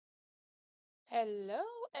Hello,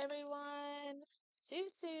 everyone.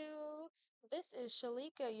 Susu. This is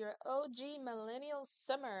Shalika, your OG Millennial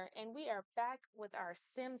Summer, and we are back with our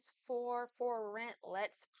Sims 4 for Rent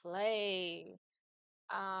Let's Play.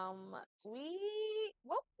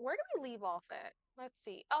 Where do we leave off at? Let's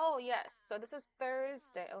see. Oh, yes. So this is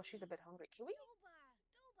Thursday. Oh, she's a bit hungry.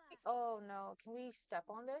 Oh no, can we step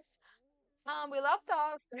on this? We left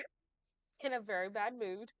off in a very bad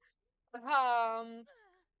mood. Um,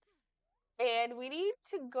 And we need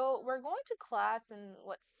to go, we're going to class in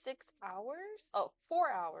what, 6 hours? Oh, 4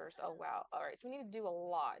 hours. Oh, wow. All right. So we need to do a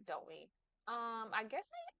lot, don't we? I guess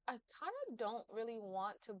I kind of don't really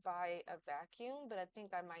want to buy a vacuum, but I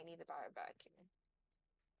think I might need to buy a vacuum.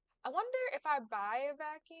 I wonder if I buy a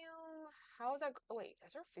vacuum, how is that? Oh, wait,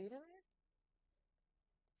 is there food in there?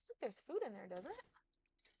 Looks like there's food in there, doesn't it?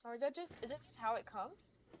 Or is it just how it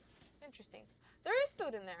comes? Interesting. There is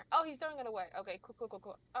food in there. Oh, he's throwing it away. Okay, cool, cool, cool,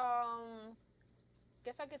 cool.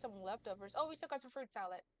 Guess I get some leftovers. Oh, we still got some fruit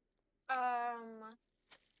salad. Um,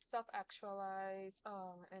 self-actualize,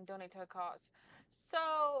 and donate to a cause.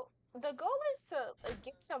 So the goal is to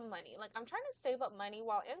get some money. Like I'm trying to save up money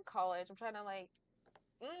while in college. I'm trying to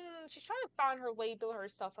she's trying to find her way, build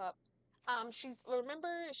herself up. She's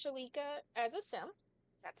remember Shalika as a sim.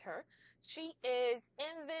 That's her. She is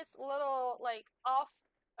in this little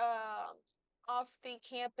um off the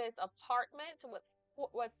campus apartment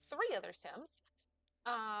with three other sims.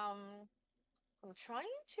 Um, I'm trying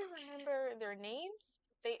to remember their names.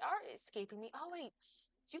 They are escaping me. Oh wait,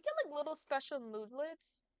 you get like little special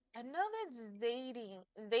moodlets. I know that's dating.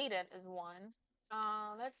 Zayden is one.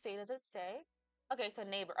 Let's see. Does it say? Okay, so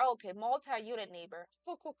neighbor. Oh, okay, multi-unit neighbor.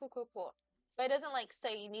 Cool, cool, cool, cool, cool. But it doesn't like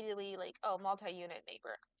say immediately like, oh, multi-unit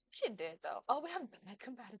neighbor. She did though. Oh, we have bad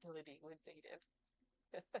compatibility with Zayden.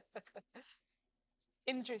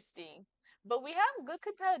 Interesting. But we have good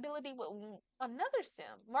compatibility with another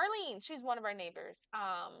sim. Marlene, she's one of our neighbors.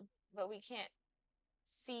 But we can't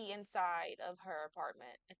see inside of her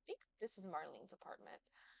apartment. I think this is Marlene's apartment.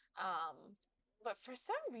 Um, but for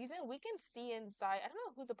some reason we can see inside. I don't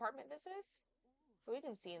know whose apartment this is, but we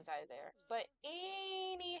can see inside there. But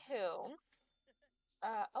anywho,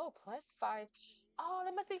 oh, +5. Oh,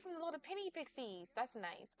 that must be from the little penny pixies. That's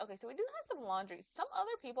nice. Okay, so we do have some laundry. Some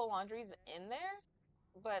other people laundry's in there,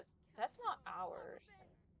 but that's not ours.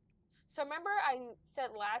 So remember I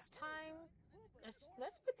said last time,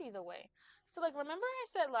 let's put these away. So like remember I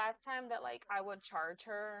said last time that like I would charge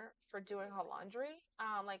her for doing her laundry?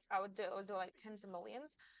 Like I was doing like tens of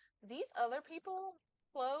millions. These other people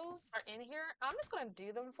clothes are in here. I'm just gonna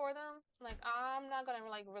do them for them. Like I'm not gonna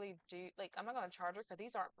like really do like I'm not gonna charge her because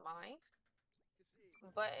these aren't mine.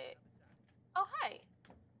 But oh hi,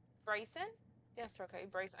 Bryson. Yes, okay,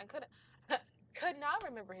 Bryson. I couldn't could not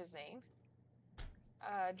remember his name.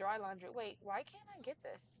 Dry laundry. Wait, why can't I get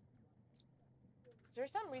this? Is there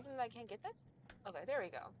some reason that I can't get this? Okay, there we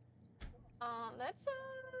go. Let's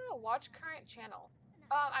watch current channel.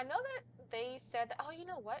 I know that they said that, oh, you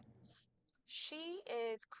know what? She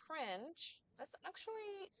is cringe. Let's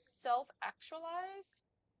actually self-actualize.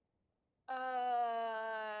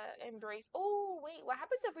 Embrace. Oh, wait, what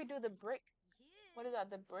happens if we do the brick? What is that?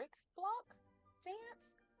 The brick block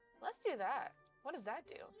dance? Let's do that. What does that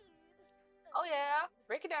do? Oh yeah,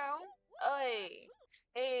 break it down. Hey,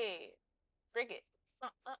 hey, break it.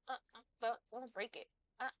 But won't break it.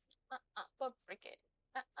 But break it.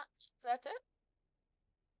 That's it?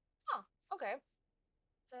 Oh, okay.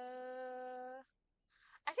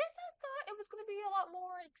 I guess I thought it was gonna be a lot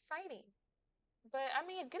more exciting. But I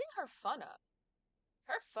mean, it's getting her fun up.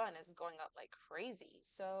 Her fun is going up like crazy.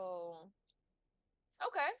 So,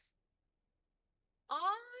 okay.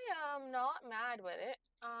 I am not mad with it.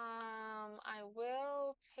 I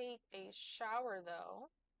will take a shower though.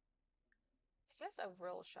 I guess a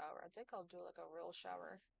real shower. I think I'll do like a real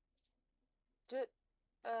shower. Do it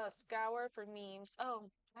scour for memes. Oh,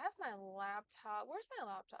 I have my laptop. Where's my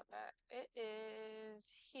laptop at? It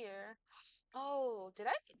is here. Oh, did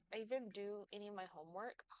I even do any of my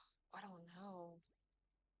homework? I don't know.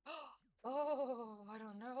 Oh, I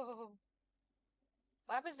don't know.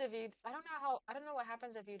 What happens if you, I don't know what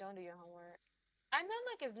happens if you don't do your homework. I know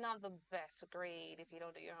like it's not the best grade if you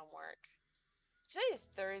don't do your homework. Today is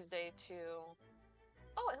Thursday too.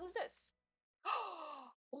 Oh, and who's this?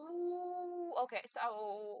 Ooh, okay,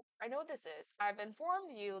 so I know what this is. I've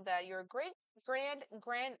informed you that your great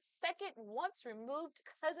grand second once removed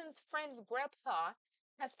cousin's friend's grandpa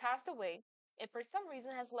has passed away and for some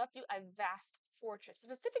reason has left you a vast fortune,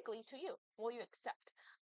 specifically to you. Will you accept?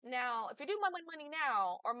 Now, if you do money money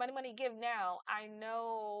now or money money give now, I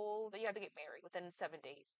know that you have to get married within 7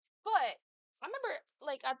 days. But I remember,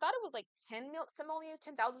 like, I thought it was like 10,000 simoleons,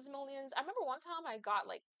 10,000 simoleons. I remember one time I got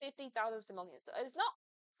like 50,000 simoleons. So it's not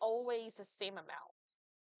always the same amount.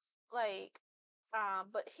 Like,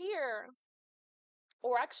 but here,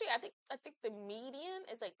 or actually, I think the median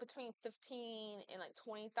is like between 15 and like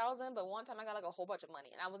 20,000. But one time I got like a whole bunch of money,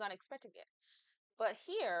 and I was not expecting it. But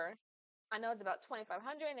here, I know it's about 2,500,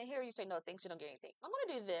 and here you say no thanks, you don't get anything. I'm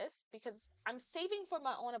gonna do this because I'm saving for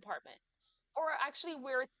my own apartment. Or actually,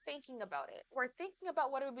 we're thinking about it. We're thinking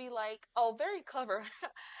about what it would be like. Oh, very clever.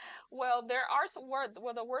 Well, there are some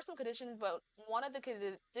well, there were some conditions, but one of the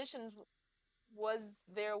conditions was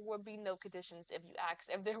there would be no conditions if you asked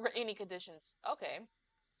if there were any conditions. Okay,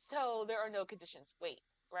 so there are no conditions. Wait,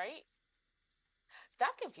 right?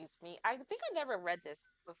 That confused me. I think I never read this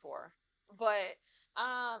before. But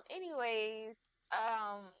anyways,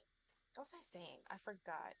 what was I saying? I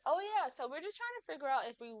forgot. Oh yeah, so we're just trying to figure out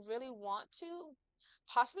if we really want to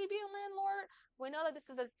possibly be a landlord. We know that this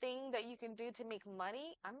is a thing that you can do to make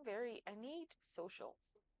money. I need social.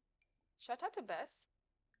 Should I talk to Bess?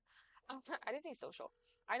 I just need social.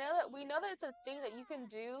 I know that we know that it's a thing that you can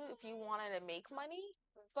do if you wanted to make money,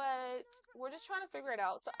 but we're just trying to figure it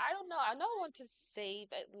out. So I don't know. I know I want to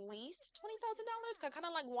save at least $20,000 'cause I kind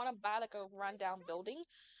of like want to buy like a rundown building.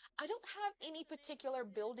 I don't have any particular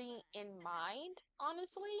building in mind,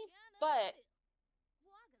 honestly, but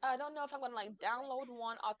I don't know if I'm gonna like download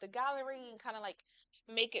one off the gallery and kind of like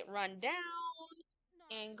make it run down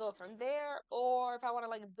and go from there, or if I want to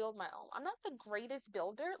like build my own. I'm not the greatest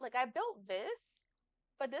builder. Like I built this,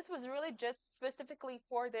 but this was really just specifically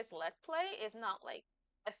for this Let's Play. It's not like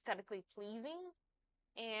aesthetically pleasing.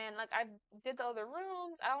 And like I did the other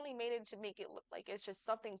rooms, I only made it to make it look like it's just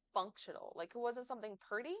something functional. Like it wasn't something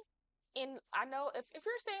pretty. And I know if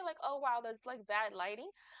you're saying like, oh wow, there's like bad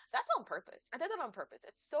lighting, that's on purpose. I did that on purpose.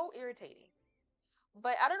 It's so irritating.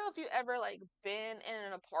 But I don't know if you ever like been in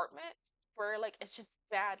an apartment where like it's just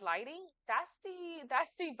bad lighting. That's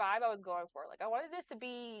the vibe I was going for. Like I wanted this to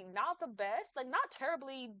be not the best, like not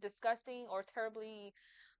terribly disgusting or terribly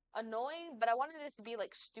annoying, but I wanted this to be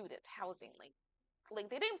like student housing. Like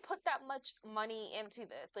they didn't put that much money into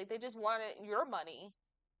this. Like they just wanted your money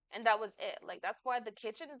and that was it. Like that's why the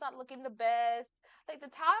kitchen is not looking the best. Like the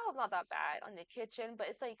tile's not that bad on the kitchen, but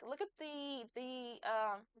it's like look at the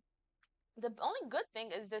only good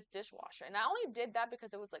thing is this dishwasher. And I only did that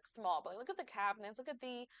because it was like small, but like, look at the cabinets, look at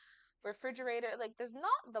the refrigerator. Like there's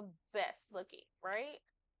not the best looking, right?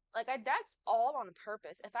 Like that's all on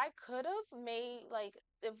purpose. If I could have made like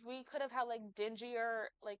if we could have had like dingier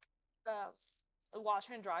like um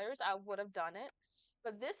washer and dryers, I would have done it.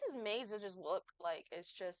 But this is made to just look like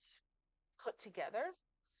it's just put together.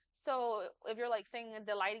 So if you're like saying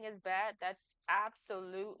the lighting is bad, that's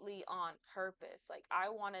absolutely on purpose. Like I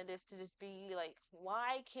wanted this to just be like,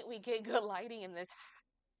 why can't we get good lighting in this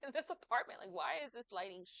in this apartment? Like why is this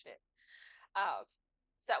lighting shit? Um,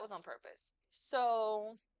 that was on purpose.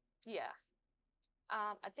 So yeah.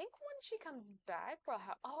 I think when she comes back, we'll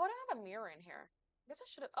have I don't have a mirror in here. I guess I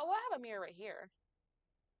should have I have a mirror right here.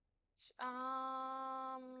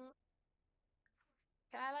 Um,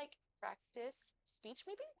 can I like practice speech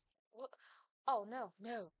maybe? Oh no,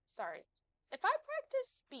 no, sorry. If I practice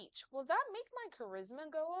speech, will that make my charisma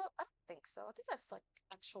go up? I don't think so. I think that's like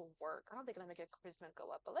actual work. I don't think it'll make your charisma go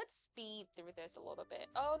up. But let's speed through this a little bit.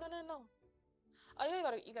 Oh no no no. Oh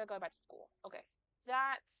you gotta go back to school. Okay.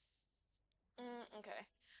 That's okay.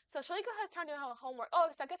 So Shalika has turned in her homework. Oh,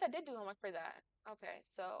 so I guess I did do homework for that. Okay,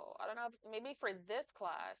 so I don't know if maybe for this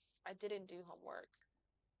class I didn't do homework.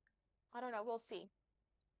 I don't know. We'll see.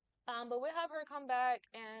 But we'll have her come back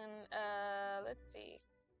and let's see.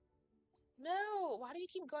 No, why do you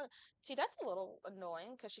keep going? See, that's a little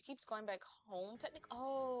annoying because she keeps going back home. Technically,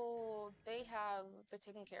 oh, they're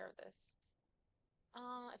taking care of this.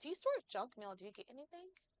 If you store junk mail, do you get anything?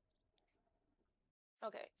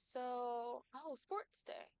 Okay, so sports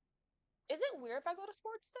day. Is it weird if I go to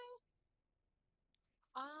sports day?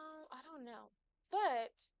 I don't know,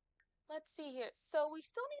 but let's see here. So we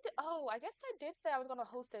still need to. Oh, I guess I did say I was gonna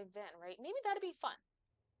host an event, right? Maybe that'd be fun.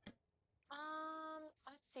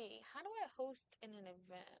 Let's see. How do I host in an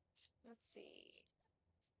event? Let's see.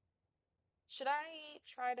 Should I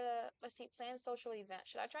try to, let's see, plan social event?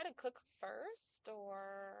 Should I try to cook first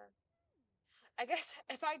or I guess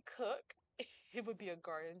if I cook, it would be a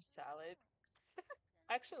garden salad.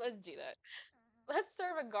 Actually, let's do that. Let's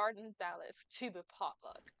serve a garden salad to the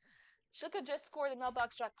potluck. Shuka just scored the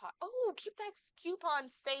mailbox jackpot. Oh, keep that coupon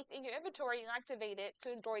safe in your inventory and activate it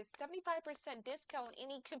to enjoy 75% discount on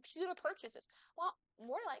any computer purchases. Well,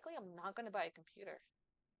 more likely, I'm not going to buy a computer.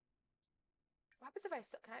 What happens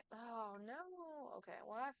if can I? Oh, no. Okay,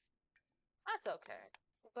 well, That's okay.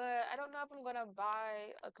 But I don't know if I'm gonna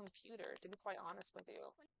buy a computer, to be quite honest with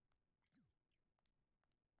you.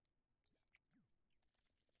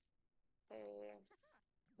 Okay.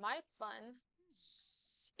 My fun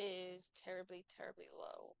is terribly, terribly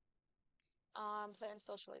low. Plan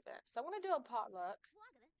social event. So I want to do a potluck.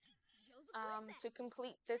 To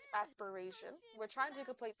complete this aspiration. We're trying to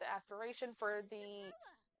complete the aspiration for the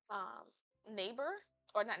um neighbor,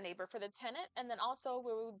 or not neighbor, for the tenant, and then also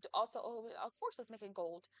we will also, oh, of course, let's make it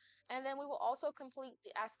gold, and then we will also complete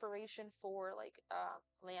the aspiration for like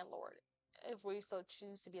landlord, if we so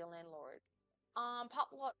choose to be a landlord.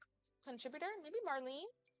 Potluck contributor, maybe Marlene,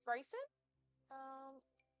 Bryson, um,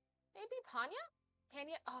 maybe Panya,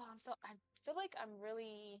 Panya. Oh, I feel like I'm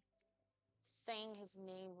really saying his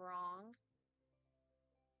name wrong.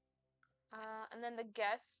 And then the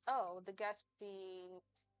guest. Oh, the guest being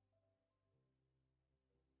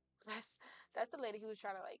that's that's the lady who was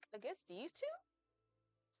trying to like against these two.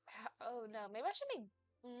 Oh no, maybe I should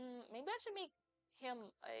make him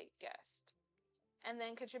a guest, and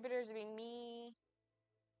then contributors would be me.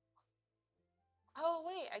 Oh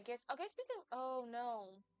wait, I guess we can. Oh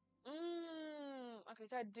no. Okay,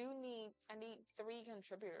 so I need three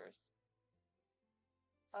contributors.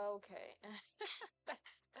 Okay.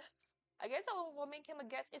 I guess we'll make him a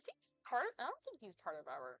guest. Is he part? I don't think he's part of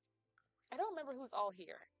our. I don't remember who's all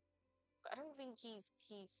here. I don't think he's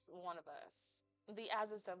one of us. The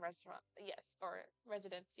Azazum restaurant, yes, or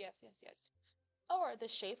residence, yes, yes, yes. Or the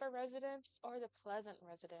Schaefer residence or the Pleasant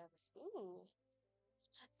residence. Ooh,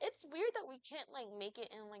 it's weird that we can't like make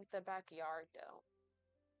it in like the backyard though.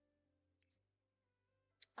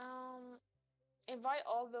 Um, invite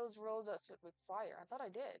all those roles that should require. I thought I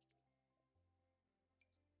did.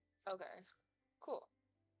 Okay, cool,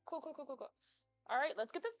 cool, cool, cool, cool, cool. All right,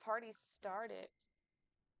 let's get this party started.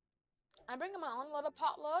 I'm bringing my own little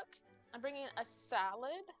potluck. I'm bringing a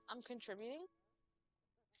salad. I'm contributing.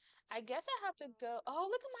 I guess I have to go. Oh,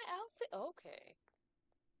 look at my outfit. Okay.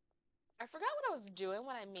 I forgot what I was doing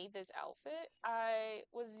when I made this outfit. I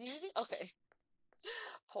was using. Okay.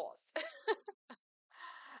 Pause.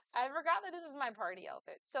 I forgot that this is my party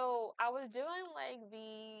outfit. So I was doing like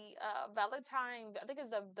the Valentine, I think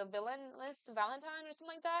it's the villainless Valentine or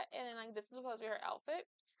something like that. And then like this is supposed to be her outfit.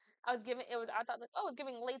 I thought like, oh, it's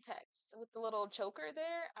giving latex with the little choker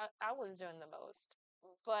there. I was doing the most.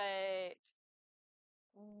 But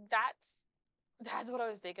that's that's what I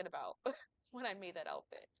was thinking about when I made that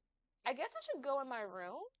outfit. I guess I should go in my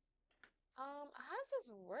room. How does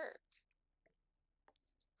this work?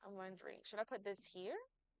 I'm wondering, should I put this here?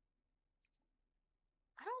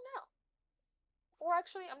 I don't know. Or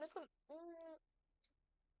actually, I'm just gonna.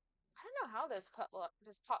 I don't know how this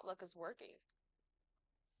potluck is working.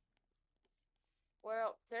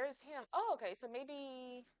 Well, there's him. Oh, okay. So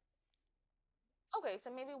maybe. Okay,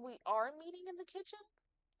 so maybe we are meeting in the kitchen.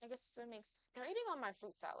 I guess it makes. They're eating on my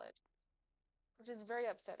fruit salad, which is very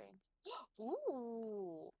upsetting.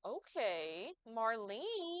 Ooh, okay,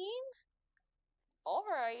 Marlene. All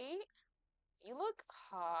right, you look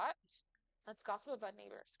hot. Let's gossip about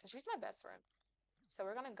neighbors, because she's my best friend. So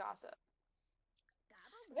we're gonna gossip.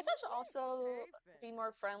 I guess I should also be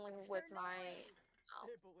more friendly with my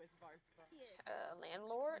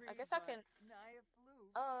landlord. I guess I can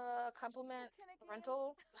compliment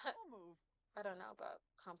rental. I don't know about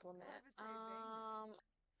compliment.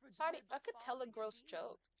 I could tell a gross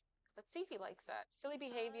joke. Let's see if he likes that. Silly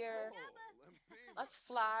behavior. Let's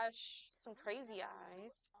flash some crazy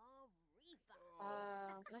eyes.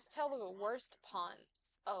 Let's tell the worst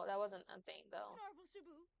puns. Oh, that wasn't a thing though.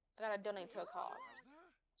 I gotta donate to a cause.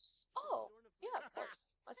 Oh, yeah, of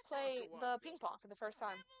course. Let's play the ping pong for the first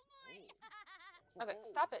time. Okay,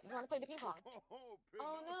 stop it. You want to play the ping pong?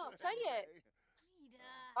 Oh no, play it.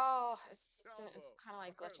 Oh, it's kind of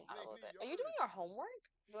like glitching out a little bit. Are you doing your homework?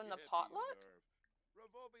 Doing the potluck?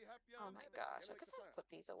 Oh my gosh, I guess I'll put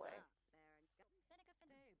these away.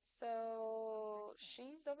 So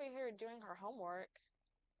she's over here doing her homework,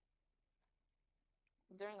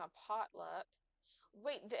 doing a potluck.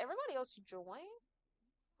 Wait, did everybody else join?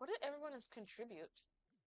 What did everyone else contribute?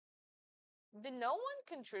 Did no one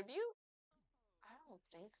contribute? I don't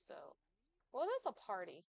think so. Well, there's a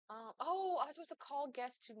party. Oh, I was supposed to call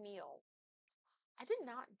guests to meal. I did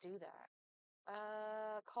not do that.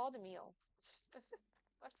 Call to meal.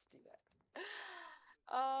 Let's do that.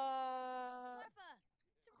 Uh,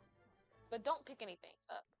 but don't pick anything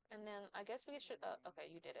up. And then I guess we should. Okay,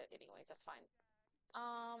 you did it anyways. That's fine.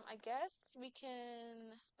 I guess we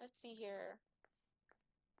can. Let's see here.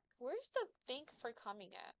 Where's the thank for coming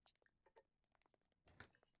at?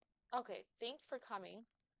 Okay, thank for coming.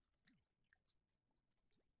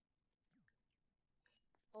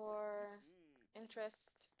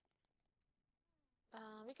 interest.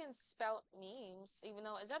 We can spout memes, even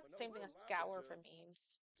though it's not the same thing as scour for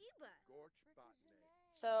memes.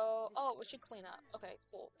 So, oh, we should clean up. Okay,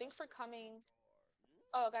 cool. Thanks for coming.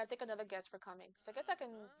 Oh, I gotta thank another guest for coming. So I guess I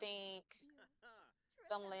can thank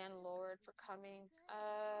the landlord for coming.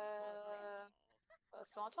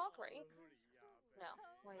 Small talk, right? No,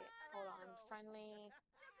 wait, hold on. Friendly.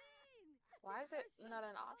 Why is it not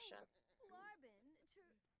an option?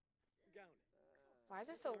 Why is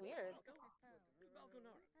it so weird?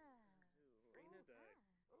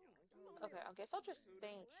 Okay, I guess I'll just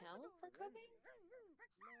thank him for coming.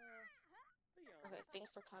 Okay,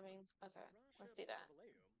 thanks for coming. Okay, let's do that.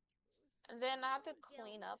 And then I have to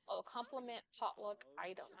clean up. Oh, compliment potluck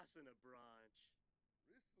item.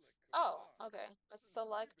 Oh, okay. Let's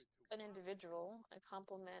select an individual and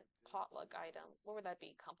compliment potluck item. What would that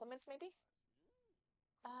be? Compliments, maybe?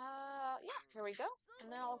 Yeah, here we go.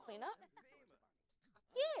 And then I'll clean up.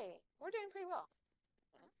 Yay! We're doing pretty well.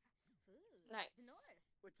 Nice.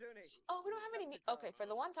 Oh, we don't have any okay, for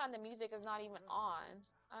the one time the music is not even on.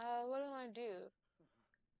 What do we want to do?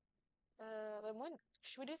 Then when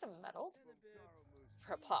should we do some metal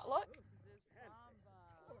for a potluck?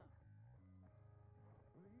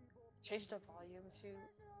 Change the volume to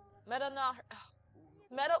metal not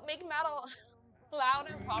metal make metal loud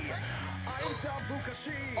and proper.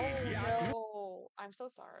 Oh no, I'm so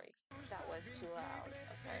sorry. That was too loud.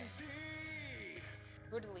 Okay.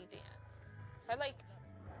 Brutally dance. If I like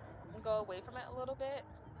go away from it a little bit.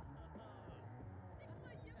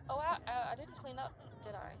 Oh, I didn't clean up,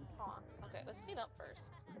 did I? Hold on. Okay, let's clean up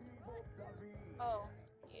first. Oh,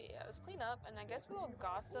 yeah, let's clean up, and I guess we'll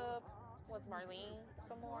gossip with Marlene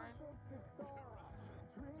some more.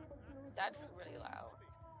 That's really loud.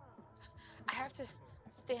 I have to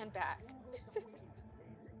stand back.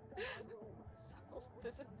 So,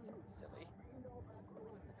 this is so silly.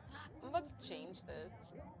 I'm about to change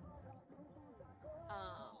this.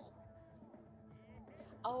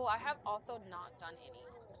 Oh, I have also not done any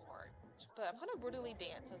homework, but I'm gonna brutally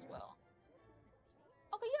dance as well.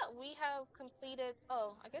 Oh, but yeah, we have completed.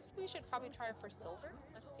 Oh, I guess we should probably try for silver.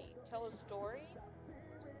 Let's see. Tell a story.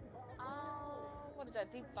 What is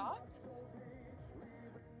that? Deep thoughts?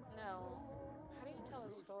 No. How do you tell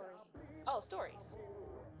a story? Oh, stories.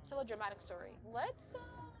 Tell a dramatic story. Let's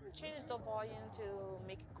change the volume to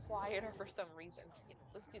make it quieter for some reason. Yeah,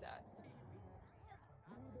 let's do that.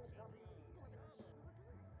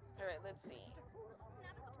 All right, let's see.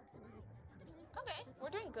 Okay,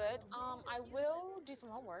 we're doing good. I will do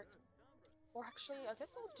some homework. Or actually, I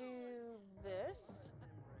guess I'll do this.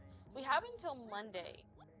 We have until Monday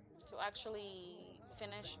to actually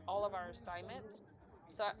finish all of our assignments.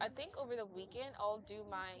 So I think over the weekend I'll do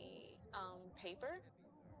my paper.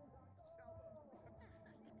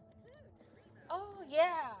 Oh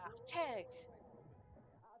yeah, keg.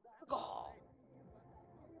 Go.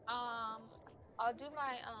 Um, I'll do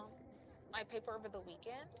my paper over the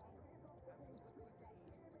weekend.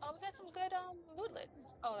 Oh, we got some good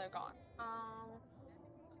moodlets. Oh, they're gone.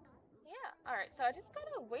 Yeah. All right. So I just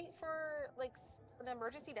gotta wait for like an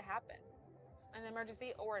emergency to happen, an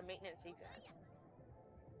emergency or a maintenance event.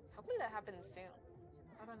 Hopefully that happens soon.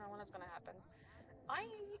 I don't know when it's gonna happen. I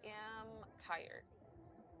am tired,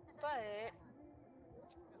 but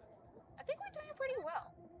I think we're doing pretty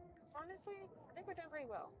well. Honestly, I think we're doing pretty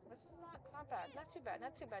well. This is not bad. Not too bad.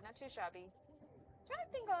 Not too bad. Not too shabby. Trying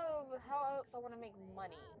to think of how else I want to make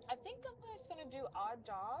money. I think I'm just gonna do odd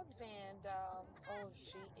jobs and oh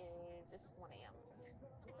she is it's 1 a.m.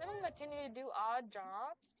 I'm gonna continue to do odd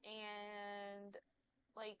jobs and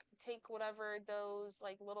like take whatever those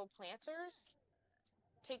like little planters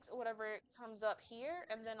takes whatever comes up here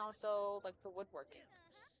and then also like the woodworking.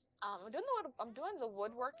 I'm doing the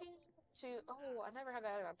woodworking to oh I never had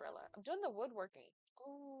that umbrella. I'm doing the woodworking.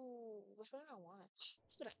 Oh, which one do I want?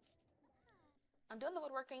 I'm doing the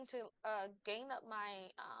woodworking to gain up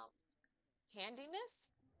my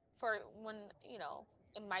handiness for when, you know,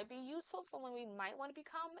 it might be useful for when we might want to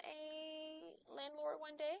become a landlord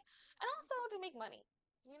one day, and also to make money,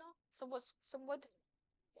 you know, some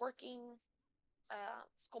woodworking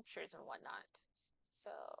sculptures and whatnot.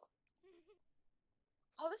 So,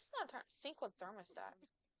 oh, this is not a term. Sync with thermostat.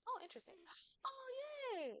 Oh, interesting. Oh,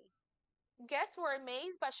 yay! Guests were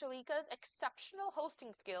amazed by Shalika's exceptional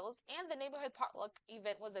hosting skills, and the neighborhood potluck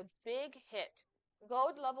event was a big hit.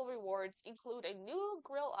 Gold level rewards include a new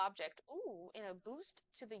grill object, ooh, and a boost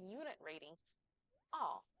to the unit rating.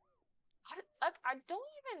 Oh, I don't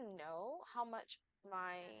even know how much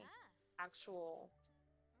my actual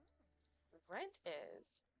rent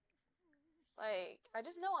is. Like, I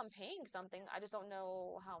just know I'm paying something. I just don't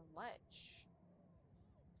know how much.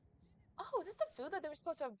 Oh, is this the food that they were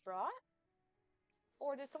supposed to have brought?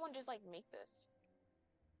 Or did someone just like make this?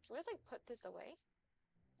 Can we just like put this away?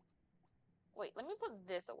 Wait, let me put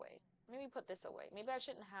this away. Maybe put this away. Maybe I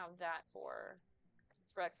shouldn't have that for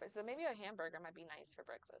breakfast, but maybe a hamburger might be nice for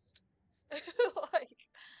breakfast. Like,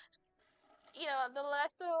 you know,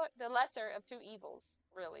 the lesser of two evils,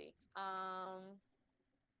 really.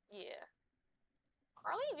 Yeah.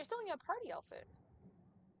 Arlene, you're still in your party outfit.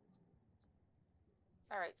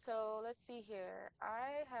 All right, so let's see here.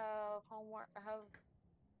 I have homework. I have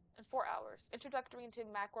in 4 hours. Introductory into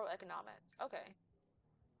macroeconomics. Okay,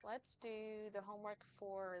 let's do the homework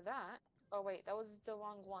for that. Oh wait, that was the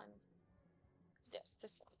wrong one. Yes,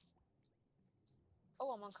 this one.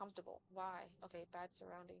 Oh, I'm uncomfortable. Why? Okay, bad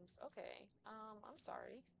surroundings. Okay. I'm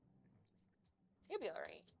sorry. You'll be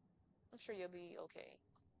alright. I'm sure you'll be okay.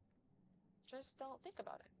 Just don't think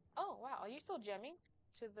about it. Oh, wow. Are you still jamming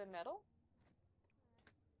to the metal?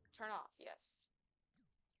 Turn off, yes.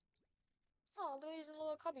 Oh, there's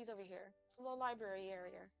little cubbies over here. A little library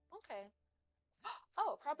area. Okay.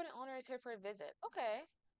 Oh, property owner is here for a visit. Okay.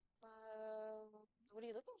 What are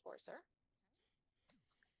you looking for, sir?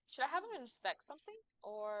 Should I have him inspect something?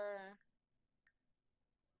 Or...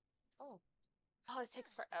 Oh. Oh, it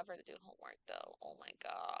takes forever to do homework, though. Oh my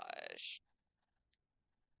gosh.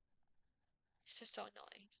 It's just so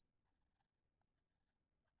annoying.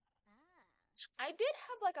 I did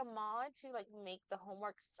have like a mod to like make the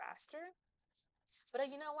homework faster. But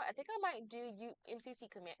you know what? I think I might do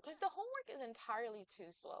MCC command because the homework is entirely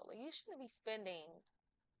too slow. Like you shouldn't be spending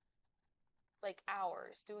like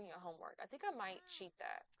hours doing your homework. I think I might cheat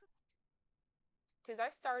that because I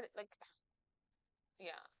started like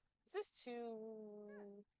yeah, this is too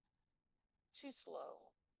slow.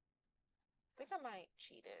 I think I might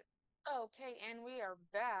cheat it. Okay, and we are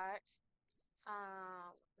back.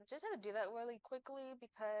 Just had to do that really quickly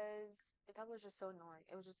because that was just so annoying.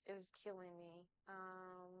 It was killing me.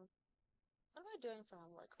 What am I doing for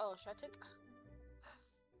homework? Oh, should I take?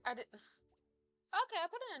 I did. Okay, I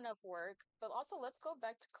put in enough work, but also let's go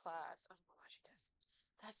back to class. Oh my gosh, she does.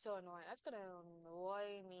 That's so annoying. That's gonna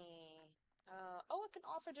annoy me. Oh, it can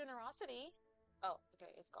offer generosity. Oh,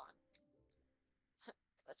 okay, it's gone.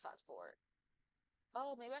 Let's fast forward.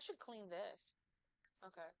 Oh, maybe I should clean this.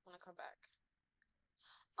 Okay, when I come back.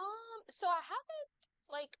 So I haven't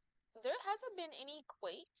like there hasn't been any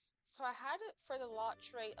quakes. So I had it for the lot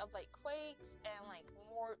tray of like quakes and like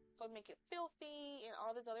more for make it filthy and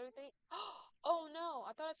all this other thing. Oh no,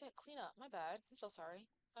 I thought I said clean up. My bad. I'm so sorry.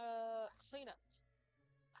 Clean up.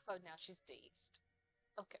 Oh, now she's dazed.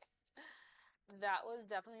 Okay. That was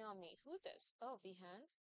definitely on me. Who's this? Oh, Vihan.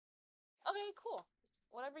 Okay, cool.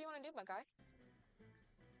 Whatever you want to do, my guy.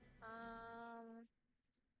 Um,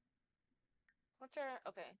 what's our...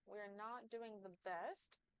 Okay, we're not doing the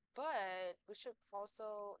best, but we should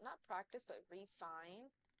also not practice, but refine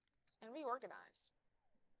and reorganize.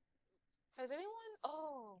 Has anyone...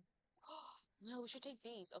 Oh, no, we should take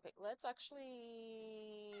these. Okay, let's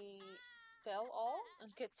actually sell all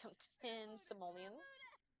and get some 10 simoleons.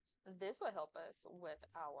 This will help us with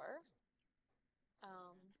our...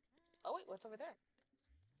 Um, oh wait, what's over there?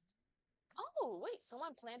 Oh, wait,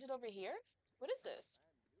 someone planted over here? What is this?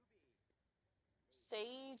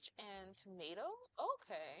 Sage and tomato?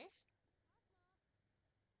 Okay.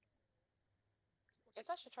 Guess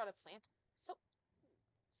I should try to plant. So,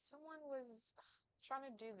 someone was trying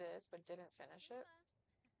to do this but didn't finish it.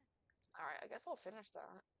 Alright, I guess I'll finish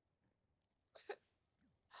that.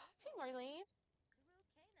 Hey, Marlene.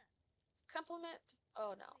 Compliment.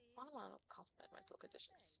 Oh no, I don't want to compliment mental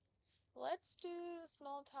conditions. Let's do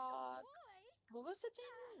small talk. What was the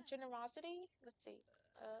thing? Generosity? Let's see.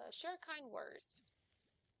 Share kind words.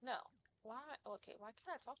 No. Why? Okay, why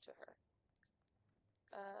can't I talk to her?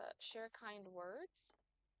 Share kind words?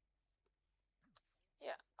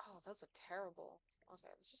 Yeah. Oh, those are terrible. Okay,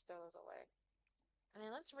 let's just throw those away. And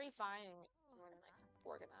then let's refine and like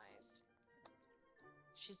organize.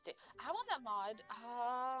 She's dead. I want that mod.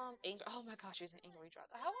 Anger. Oh my gosh, she's an angry drug.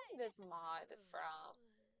 I want this mod from.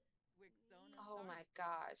 Oh my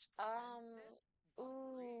gosh.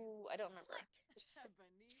 Ooh, I don't remember.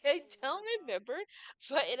 I don't remember,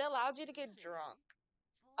 but it allows you to get drunk.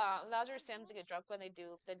 Allows your Sims to get drunk when they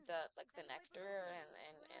do the like the nectar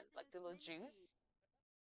and like the little juice.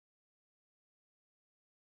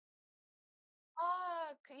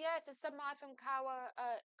 Yes, it's a mod from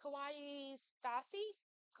Kawaii Stasi.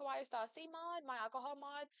 Kawaii Stasi mod, my alcohol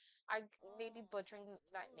mod. I may be butchering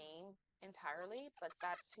that name entirely, but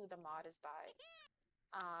that's who the mod is by.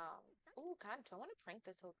 Oh God, do I want to prank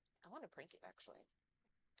this whole? I want to prank it actually.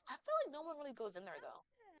 I feel like no one really goes in there though,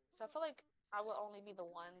 so I feel like I will only be the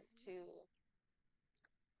one to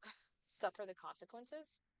suffer the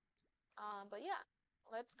consequences. But yeah,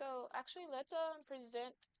 let's go. Actually, let's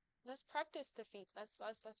present. Let's practice defeat. Let's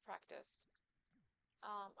practice.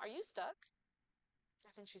 Are you stuck? I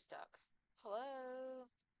think she's stuck. Hello.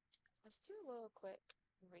 Let's do a little quick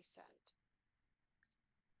reset.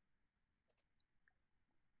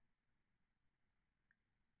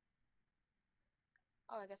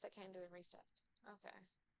 Oh, I guess I can't do a reset. Okay.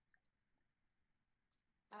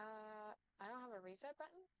 I don't have a reset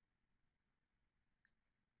button?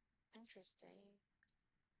 Interesting.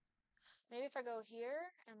 Maybe if I go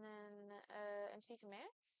here and then MC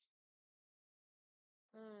commands?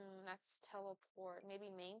 That's teleport. Maybe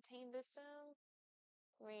maintain this sim?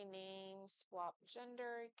 Rename, swap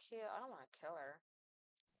gender, kill. I don't want to kill her.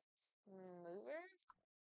 Mover?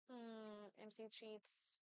 MC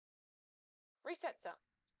cheats. Reset sim.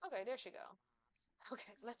 Okay, there she go.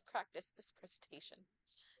 Okay, let's practice this presentation.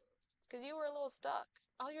 Because you were a little stuck.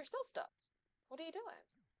 Oh, you're still stuck. What are you doing?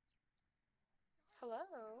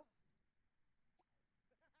 Hello?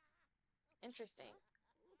 Interesting.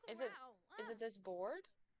 Is it this board?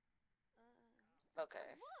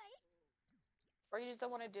 Okay. Or you just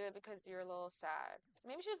don't want to do it because you're a little sad.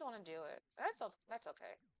 Maybe she doesn't want to do it. That's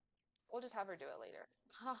okay. We'll just have her do it later.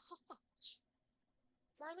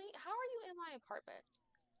 Marlene, how are you in my apartment?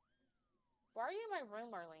 Why are you in my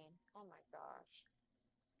room, Marlene? Oh my gosh.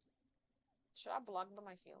 Should I block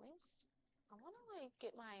my feelings? I want to like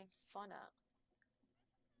get my fun up.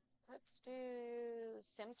 Let's do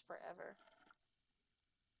Sims Forever.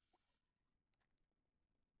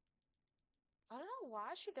 I don't know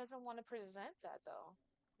why she doesn't want to present that though.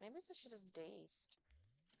 Maybe because she's just dazed.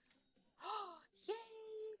 Oh,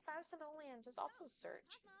 yay! 5 simoleons. Just also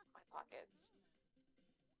search my pockets.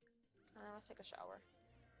 And then let's take a shower.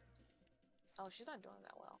 Oh, she's not doing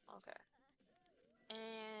that well. Okay.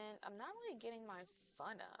 And I'm not really getting my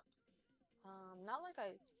fun up. Not like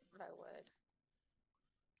I thought I would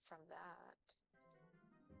from that.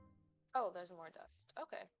 Oh, there's more dust.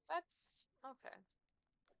 Okay, that's okay.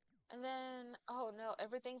 And then, oh no,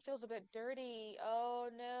 everything feels a bit dirty. Oh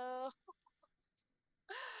no.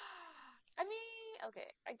 I mean,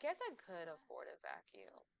 okay, I guess I could afford a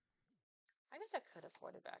vacuum. I guess I could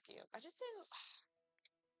afford a vacuum. I just don't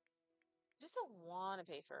want to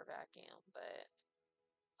pay for a vacuum, but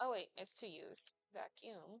oh wait, it's to use.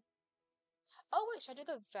 Vacuum. Oh wait, should I do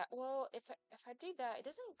the well, if I do that, it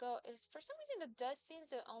doesn't go. It's for some reason the dust seems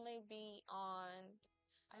to only be on.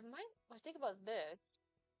 Let's think about this,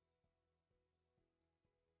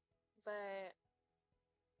 but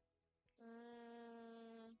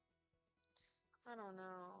mm, I don't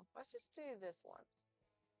know. Let's just do this one.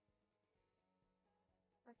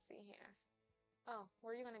 Let's see here. Oh,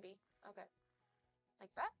 where are you gonna be? Okay,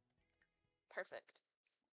 like that. Perfect.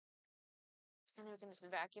 And then we can just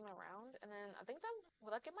vacuum around, and then I think that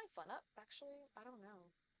will that get my fun up? Actually, I don't know.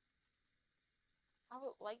 I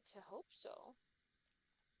would like to hope so,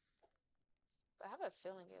 but I have a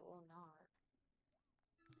feeling it will not.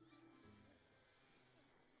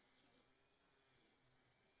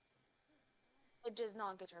 It does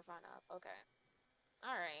not get your fun up. Okay.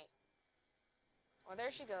 All right. Well, there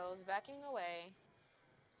she goes, backing away.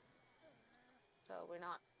 So we're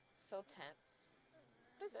not so tense.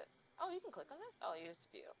 What is this? Oh, you can click on this? Oh, use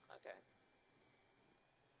view. Okay.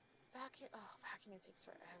 Vacuum. Oh, vacuuming takes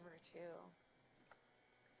forever too.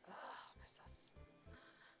 Oh, that's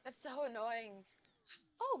so annoying.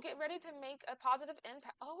 Oh, get ready to make a positive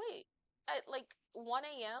impact. Oh, wait. At like 1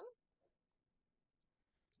 a.m.?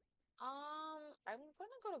 I'm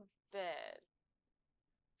gonna go to bed.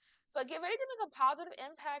 But get ready to make a positive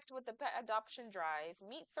impact with the pet adoption drive.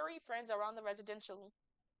 Meet 3 friends around the residential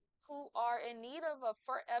who are in need of a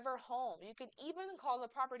forever home. You can even call the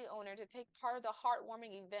property owner to take part of the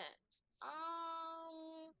heartwarming event.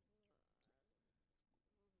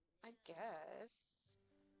 I guess.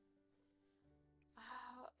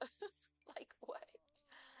 Uh, like what?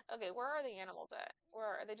 Okay, where are the animals at? Where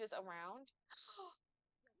are they just around?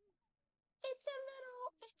 It's a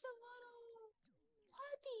little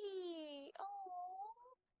puppy.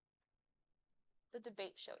 Oh. The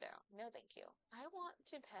debate showdown. No, thank you. I want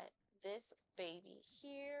to pet this baby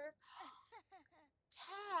here.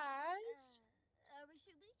 Taz?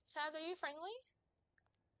 Taz, are you friendly?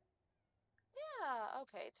 Yeah,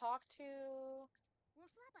 okay. Talk to.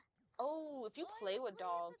 Oh, if you play with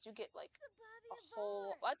dogs, you get like a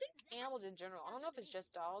whole. Well, I think animals in general. I don't know if it's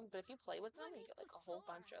just dogs, but if you play with them, you get like a whole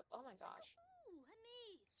bunch of. Oh my gosh.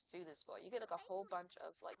 This food is spoiled. You get like a whole bunch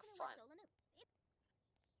of like fun.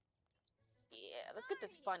 Yeah, let's get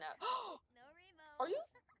this fun up. Are you?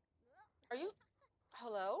 Are you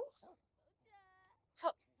Hello?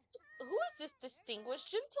 Hel who is this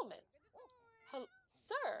distinguished gentleman?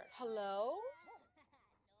 Sir, hello?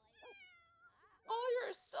 Oh,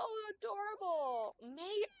 you're so adorable.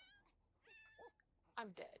 I'm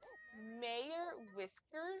dead. Mayor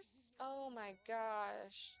Whiskers? Oh my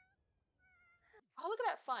gosh. Oh, look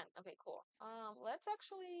at that fun. Okay, cool. Let's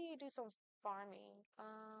actually do some farming.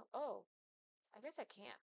 Oh, I guess I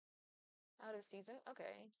can't. Out of season.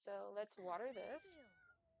 Okay, so let's water this.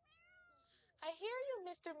 I hear you,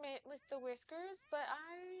 Mr. Whiskers, but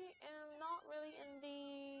I am not really in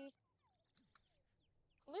the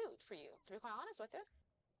mood for you, to be quite honest with you.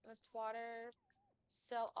 Let's water,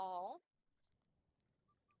 sell all.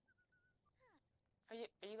 Are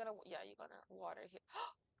you gonna, yeah, you're gonna water here.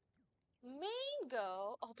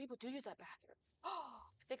 Mango! Oh, people do use that bathroom. Oh,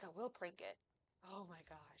 I think I will prank it. Oh my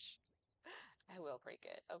gosh. I will break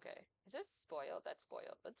it. Okay. Is this spoiled? That's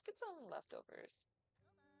spoiled. Let's get some leftovers.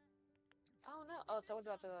 Oh no. Oh, someone's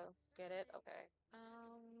about to get it. Okay.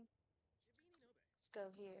 Let's go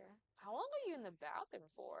here. How long are you in the bathroom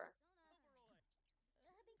for?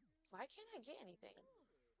 Why can't I get anything?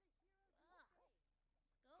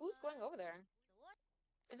 Who's going over there?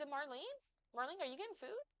 Is it Marlene? Marlene, are you getting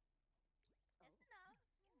food?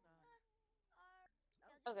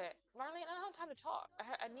 Okay. Marlene, I don't have time to talk.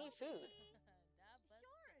 I need food.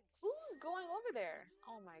 Who's going over there?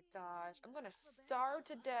 Oh my gosh. I'm gonna starve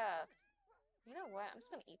to death. You know what? I'm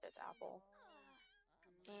just gonna eat this apple.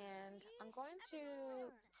 And I'm going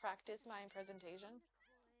to practice my presentation.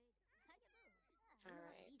 All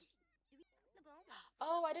right.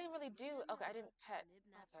 Oh, I didn't really do. Okay, I didn't pet.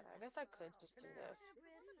 Okay, I guess I could just do this.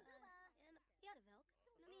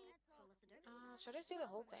 Should I just do the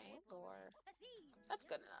whole thing, or that's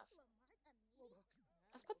good enough?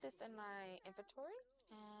 Let's put this in my inventory,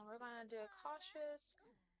 and we're gonna do a cautious.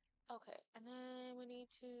 Okay, and then we need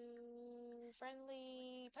to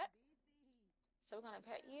friendly pet. So we're gonna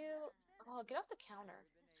pet you. Oh, get off the counter.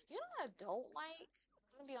 You know what I don't like?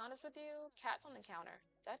 I'm gonna be honest with you. Cats on the counter.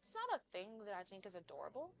 That's not a thing that I think is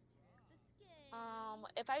adorable.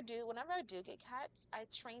 Whenever I do get cats, I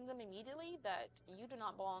train them immediately that you do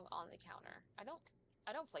not belong on the counter. I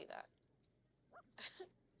don't play that.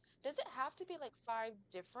 Does it have to be like 5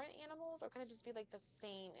 different animals, or can it just be like the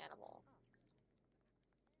same animal?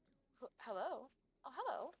 Hello? Oh,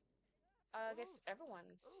 hello. I guess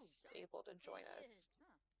everyone's able to join us.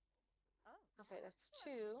 Okay, that's 2.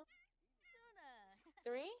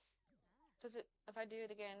 3? If I do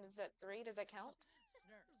it again, is that 3? Does that count?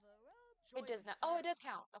 It does not. Oh, it does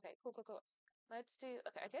count. Okay, cool, cool, cool. Let's do,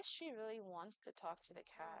 okay, I guess she really wants to talk to the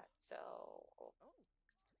cat, so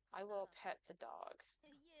I will pet the dog.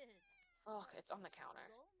 Oh, it's on the counter.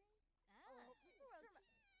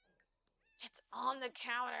 It's on the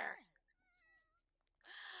counter.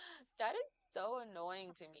 That is so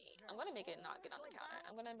annoying to me. I'm gonna make it not get on the counter.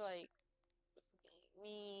 I'm gonna be like,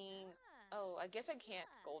 me. Oh, I guess I can't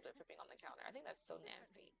scold it for being on the counter. I think that's so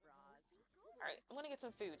nasty. Alright, I'm gonna get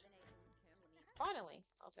some food. Finally.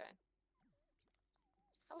 Okay.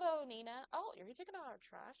 Hello, Nina. Oh, you're taking out our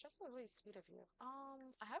trash? That's really sweet of you.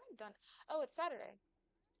 I haven't done. Oh, it's Saturday.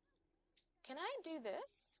 Can I do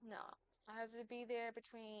this? No. I have to be there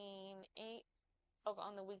between 8. Oh,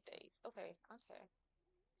 on the weekdays. Okay, okay.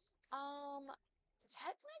 Um,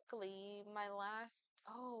 technically, my last.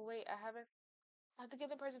 Oh, wait, I have to give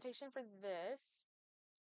the presentation for this.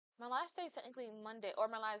 My last day is technically Monday, or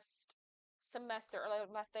my last semester, or like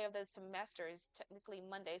last day of the semester is technically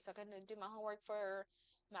Monday. So I can do my homework for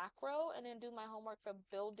macro and then do my homework for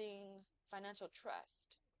building financial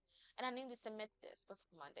trust. And I need to submit this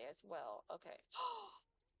before Monday as well. Okay.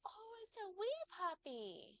 Oh, it's a wee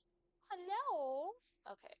puppy. Hello.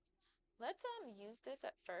 Okay. Let's use this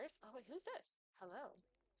at first. Oh wait, who's this? Hello.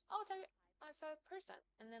 Oh, it's a person.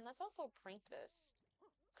 And then let's also prank this.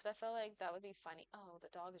 Because I feel like that would be funny. Oh,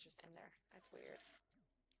 the dog is just in there. That's weird.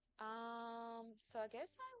 So I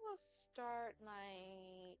guess I will start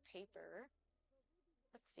my paper.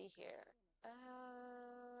 Let's see here.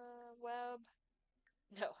 Web.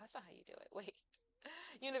 No, that's not how you do it. Wait.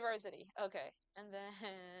 University. Okay. And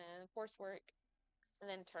then coursework. And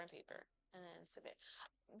then term paper. And then submit.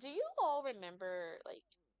 Do you all remember, like,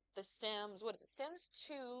 The Sims? What is it? Sims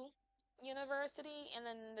 2 University and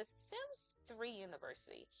then The Sims 3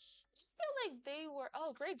 University. I feel like they were,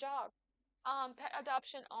 oh, great job. Pet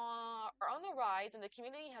adoption are on the rise, and the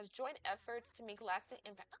community has joined efforts to make lasting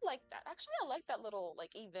impact. I like that. Actually, I like that little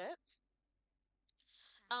like event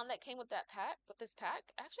that came with that pack, with this pack.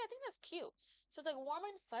 Actually, I think that's cute. So it's like warm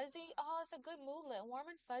and fuzzy. Oh, it's a good moodlet. Warm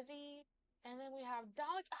and fuzzy. And then we have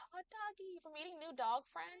dog, oh, doggy from meeting new dog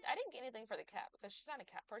friend. I didn't get anything for the cat because she's not a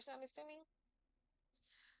cat person, I'm assuming.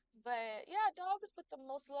 But yeah, dogs with the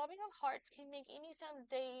most loving of hearts can make any Sam's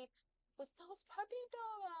day with those puppy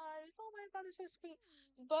dog eyes. Oh my god, it's so sweet.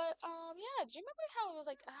 But yeah, do you remember how it was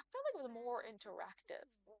like I felt like it was more interactive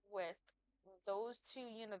with those two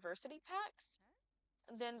university packs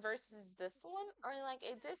than versus this one? Or like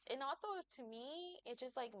it just and also to me, it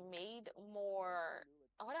just like made more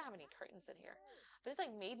oh, I don't have any curtains in here. But it's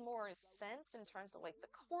like made more sense in terms of like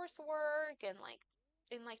the coursework and like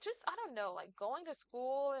just I don't know, like going to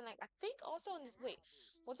school and like I think also in this wait,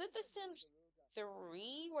 was it The Sims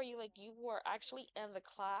 3 where you were actually in the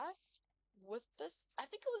class with this? I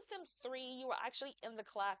think it was Sims 3, you were actually in the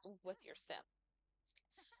class with your sim.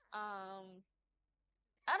 Um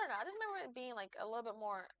I don't know. I just remember it being like a little bit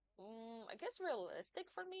more I guess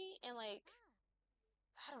realistic for me and like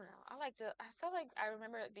I don't know. I felt like I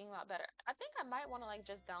remember it being a lot better. I think I might want to like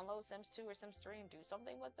just download Sims 2 or Sims 3 and do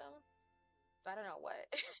something with them. But I don't know what.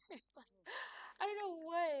 I don't know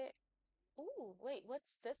what. Ooh, wait,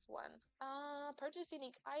 what's this one? Purchase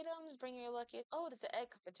unique items, bring your lucky. Oh, it's an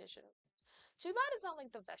egg competition. Too bad it's not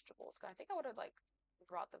like the vegetables. 'Cause I think I would have like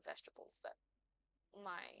brought the vegetables that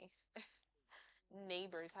my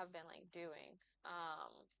neighbors have been like doing.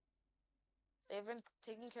 They've been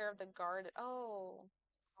taking care of the garden. Oh,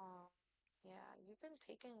 yeah, you have been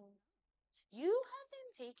taking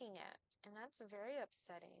it, and that's very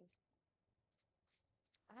upsetting.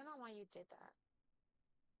 I don't know why you did that.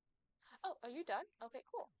 Oh, are you done? Okay,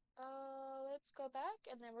 cool. Let's go back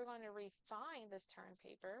and then we're going to refine this turn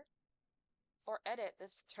paper or edit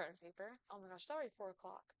this turn paper. Oh my gosh, it's already 4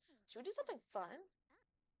 o'clock. Should we do something fun?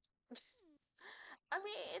 I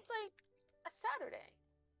mean, it's like a Saturday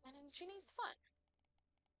and then she needs fun.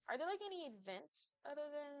 Are there like any events other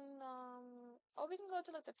than oh, we can go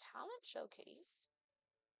to like the talent showcase.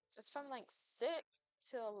 It's from like 6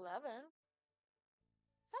 to 11.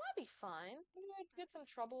 That might be fun. Maybe I could get some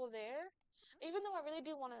trouble there. Even though I really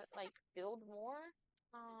do want to like build more.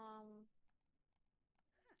 Um,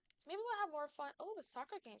 maybe we'll have more fun. Oh, the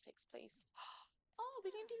soccer game takes place. Oh,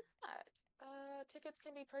 we can do that. Tickets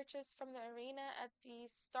can be purchased from the arena at the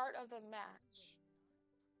start of the match.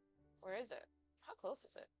 Where is it? How close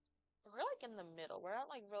is it? We're like in the middle. We're not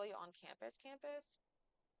like really on campus.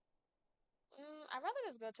 I'd rather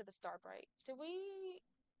just go to the Starbright.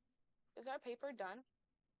 Is our paper done?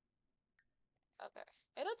 Okay.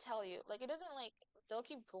 It'll tell you. Like, it doesn't like, they'll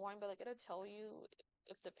keep going, but like, it'll tell you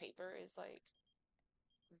if the paper is like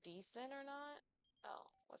decent or not. Oh,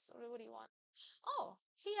 what do you want? Oh,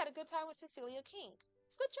 he had a good time with Cecilia King.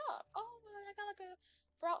 Good job. Oh, I got like a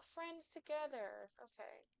brought friends together.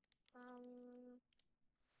 Okay. Um,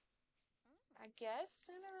 I guess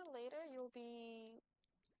sooner or later it'll be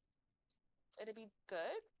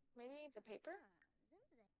good. Maybe the paper.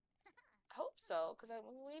 I hope so, because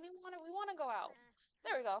we want to go out.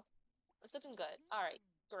 There we go. It's looking good. All right,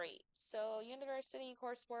 great. So university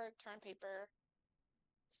coursework, term paper,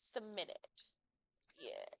 submitted.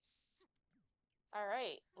 Yes. All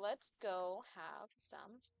right, let's go have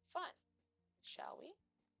some fun, shall we?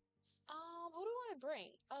 Who do I want to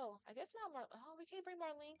bring? Oh, I guess not oh, we can't bring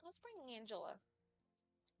Marlene. Let's bring Angela.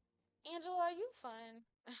 Angela, are you fun?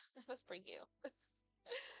 Let's bring you.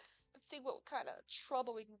 Let's see what kind of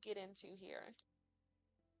trouble we can get into here.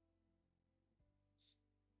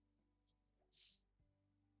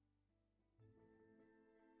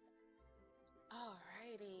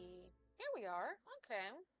 Alrighty. Here we are.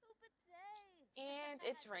 Okay. And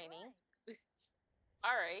it's raining.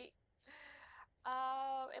 Alright.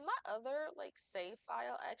 In my other like save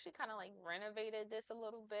file, I actually kind of like renovated this a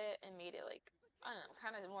little bit and made it like I don't know,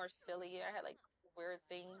 kind of more silly. I had like weird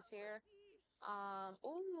things here.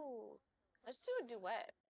 Ooh, let's do a duet.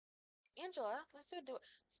 Angela, let's do a duet.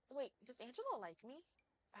 Wait, does Angela like me?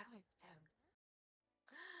 I don't know.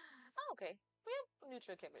 Oh, okay. We have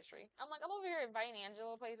neutral chemistry. I'm over here inviting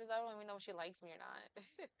Angela places. I don't even know if she likes me or not.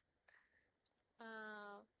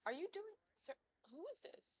 Are you doing? Sir, who is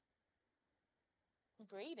this?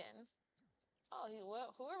 Brayden. Oh,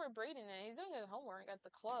 well, whoever Brayden is, he's doing his homework at the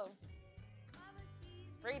club.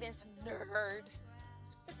 Brayden's a nerd.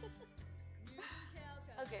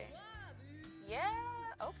 Okay. Yeah,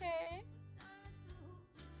 okay.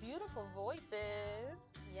 Beautiful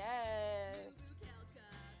voices. Yes.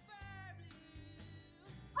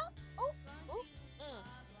 Oh, oh, oh.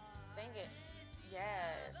 Sing it.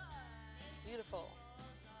 Yes. Beautiful.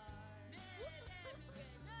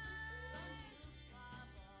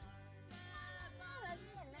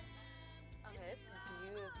 Okay, this is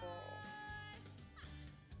beautiful.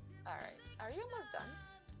 All right. Are you almost done?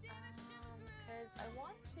 is I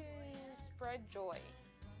want to spread joy.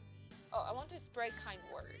 Oh, I want to spread kind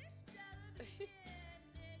words.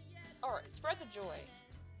 Alright, spread the joy.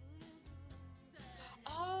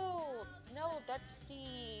 Oh, no, that's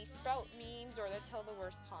the sprout memes or the tell the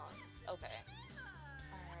worst puns. Okay.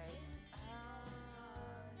 Alright.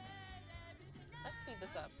 Let's speed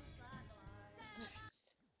this up.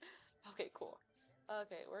 Okay, cool.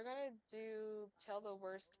 Okay, we're gonna do tell the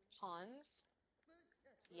worst puns.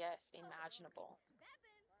 Yes, imaginable.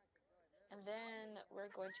 And then we're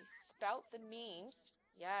going to spout the memes.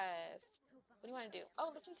 Yes. What do you want to do?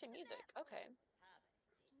 Oh, listen to music. Okay.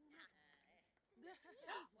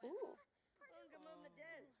 Ooh.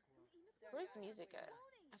 Where's music at?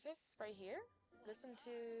 I guess it's right here. Listen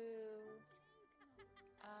to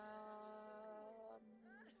um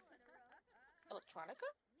electronica?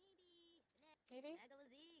 Maybe?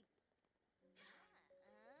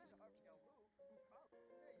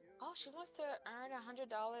 Oh, she wants to earn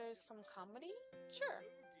 $100 from comedy? Sure.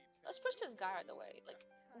 Let's push this guy out of the way. Like,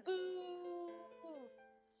 boo!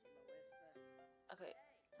 Okay,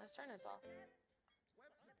 let's turn this off.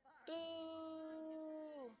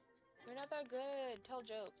 Boo! You're not that good. Tell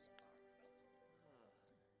jokes.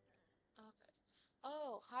 Okay.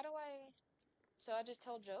 Oh, how do I... So I just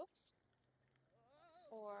tell jokes?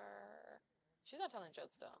 Or... She's not telling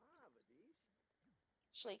jokes, though.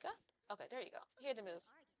 Shlika? Okay, there you go. Here to move.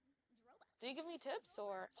 Do you give me tips,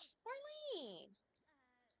 or... Marlene!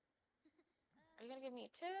 Are you gonna give me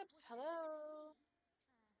tips? Hello?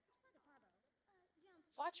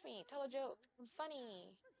 Watch me. Tell a joke. I'm funny.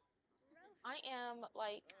 I am,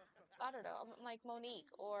 like... I don't know. I'm like Monique,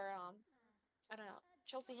 or, I don't know.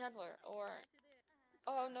 Chelsea Handler, or...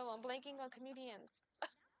 Oh, no, I'm blanking on comedians.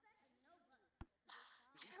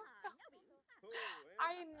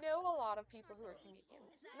 I know a lot of people who are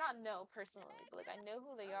comedians. Not know personally, but like I know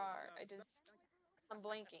who they are. I'm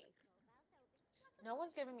blanking. No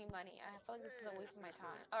one's giving me money. I feel like this is a waste of my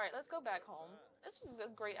time. All right, let's go back home. This was a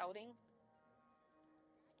great outing.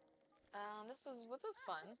 This was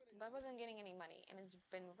fun. But I wasn't getting any money, and it's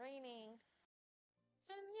been raining.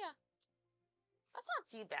 And yeah, that's not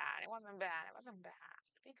too bad. It wasn't bad. It wasn't bad.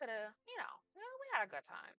 We could have, we had a good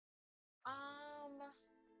time. Um,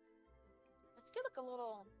 let's get like a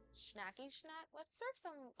little snacky snack. Let's serve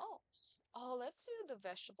some. Oh, let's do the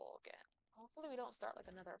vegetable again. Hopefully we don't start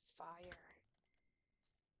like another fire.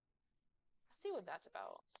 Let's see what that's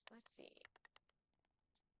about. Let's see.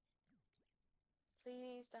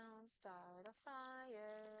 Please don't start a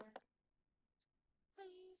fire.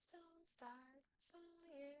 Please don't start a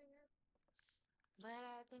fire. But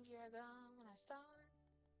I think you're gonna start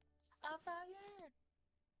a fire.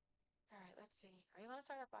 Alright, let's see. Are you gonna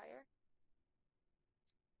start a fire?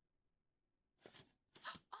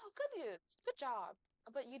 Oh, good dude. Good job.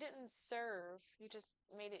 But you didn't serve. You just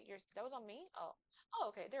made it yours. That was on me? Oh. Oh,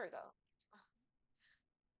 okay. There we go.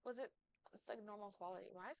 Was it? It's like normal quality.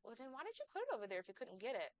 Well, then why did you put it over there if you couldn't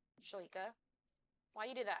get it, Shalika? Why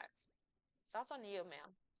you did that? That's on you, ma'am.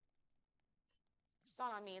 It's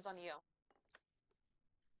not on me. It's on you.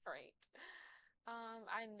 Right.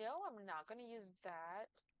 I know I'm not gonna use that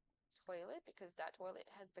toilet because that toilet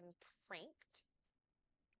has been pranked.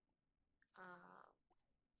 Um,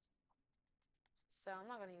 so I'm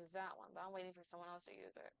not gonna use that one, but I'm waiting for someone else to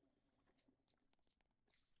use it.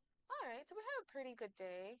 All right, so we had a pretty good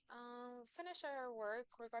day. Finish our work.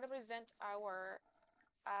 We're gonna present our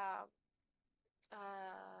uh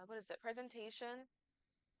what is it? Presentation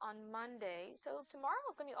on Monday. So tomorrow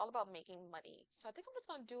is gonna be all about making money. So I think I'm just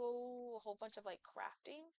gonna do a whole bunch of like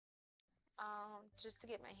crafting, just to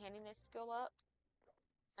get my handiness skill up.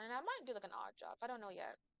 And I might do like an odd job. I don't know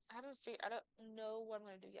yet. I don't know what I'm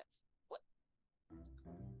gonna do yet. What?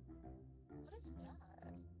 What is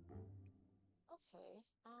that? Okay.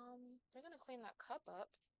 We're gonna clean that cup up.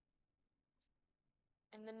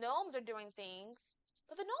 And the gnomes are doing things,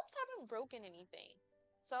 but the gnomes haven't broken anything.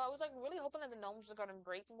 So I was like really hoping that the gnomes are gonna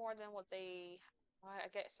break more than what they.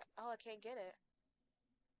 I guess. Oh, I can't get it.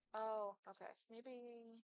 Oh, okay.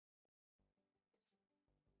 Maybe.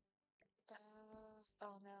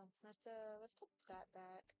 Oh no. Let's put that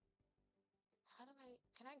back. How do I?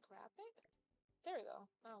 Can I grab it? There we go.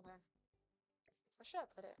 Oh, okay. Where should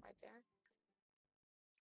I put it? Right there.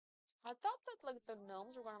 I thought that like the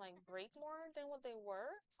gnomes were gonna like break more than what they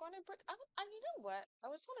were going to break. You know what? I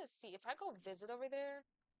just want to see if I go visit over there.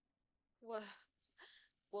 Will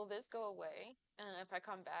will this go away? And if I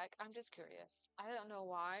come back, I'm just curious. I don't know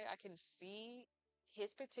why. I can see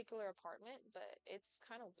his particular apartment, but it's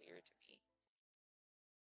kind of weird to me.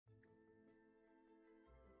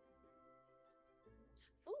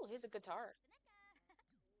 Ooh, here's a guitar.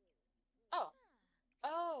 Oh,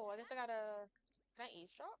 Oh, I guess I gotta. Can I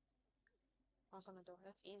eavesdrop? Knock on the door.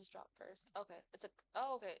 Let's eavesdrop first. Okay, it's a.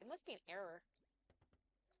 Oh, okay. It must be an error.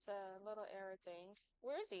 It's a little error thing.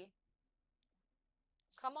 Where is he?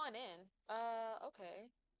 Come on in. Okay.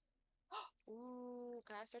 Ooh,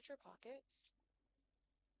 can I search your pockets?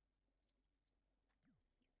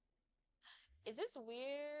 Is this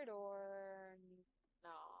weird or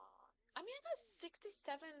no? I mean, I got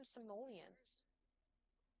 67 simoleons.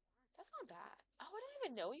 That's not bad. Oh, I don't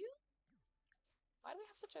even know you? Why do we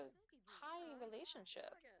have such a high relationship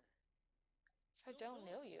if I don't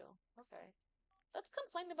know you? Okay. Let's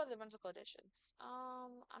complain about the rental conditions.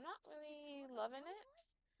 I'm not really loving it.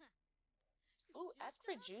 Ooh, ask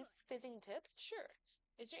for juice fizzing tips? Sure.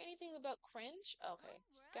 Is there anything about cringe? Okay.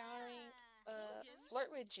 Scouring.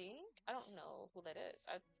 Flirt with G? I don't know who that is.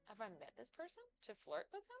 Have I met this person to flirt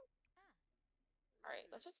with him? Alright,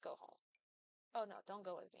 let's just go home. Oh no, don't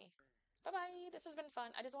go with me. Bye bye. This has been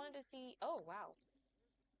fun. I just wanted to see. Oh, wow.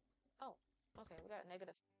 Oh, okay. We got a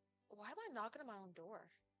negative. Why am I knocking on my own door?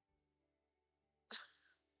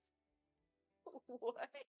 What?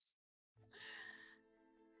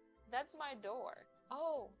 That's my door.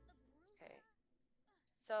 Oh, okay.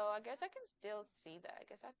 So I guess I can still see that. I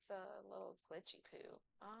guess that's a little glitchy poo.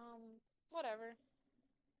 Whatever.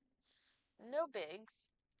 No bigs.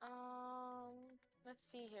 Let's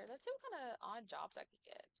see here. Let's see what kind of odd jobs I could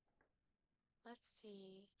get. Let's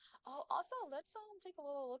see. Oh, also, let's take a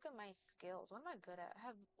little look at my skills. What am I good at? I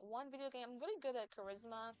have one video game. I'm really good at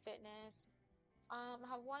charisma, fitness. I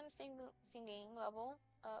have one singing level.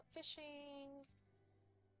 Fishing.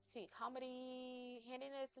 Let's see, comedy,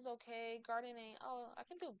 handiness is okay. Gardening. Oh, I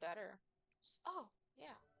can do better. Oh,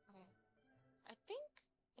 yeah. Okay. I think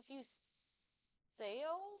if you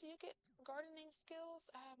sail, do you get gardening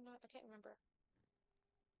skills? I have no. I can't remember.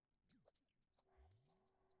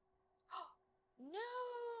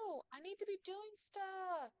 No! I need to be doing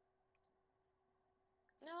stuff!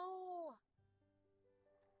 No!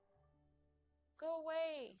 Go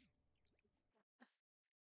away!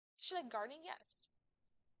 Should I gardening? Yes.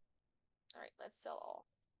 Alright, let's sell all.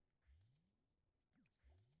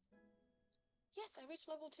 Yes, I reached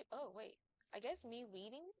level 2. Oh, wait. I guess me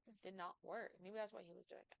weeding did not work. Maybe that's what he was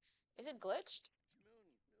doing. Is it glitched?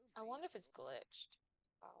 I wonder if it's glitched.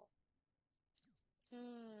 Oh.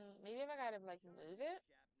 Maybe if I gotta, like, move it?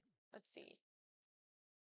 Let's see.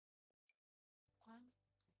 What?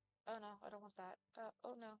 Oh no, I don't want that.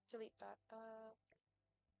 Oh no, delete that.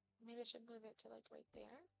 Maybe I should move it to, like, right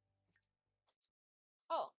there.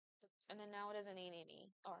 Oh, and then now it doesn't need any.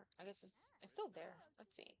 Or I guess it's still there.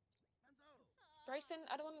 Let's see. Bryson,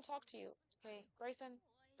 I don't want to talk to you. Okay, Bryson,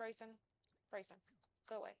 Bryson, Bryson,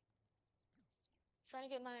 go away. Trying to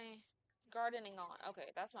get my gardening on.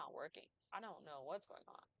 Okay, that's not working. I don't know what's going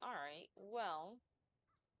on. All right, well,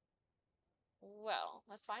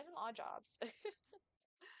 let's find some odd jobs.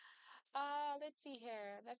 Let's see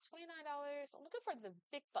here. That's $29. I'm looking for the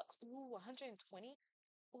big bucks. Ooh, 120.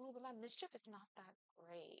 Ooh, but my mischief is not that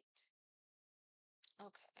great.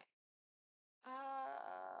 Okay.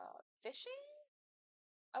 Fishing?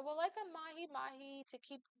 I would like a mahi mahi to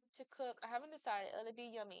keep to cook. I haven't decided. It'll be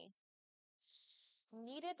yummy.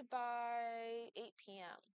 Needed by 8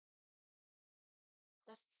 p.m.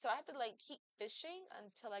 So I have to like keep fishing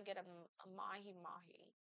until I get a mahi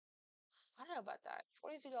mahi. I don't know about that.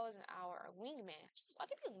 $42 an hour. A wingman. I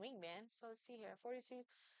could be a wingman. So let's see here. 42.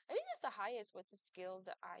 I think that's the highest with the skill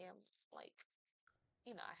that I am like,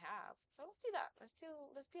 I have. So let's do that.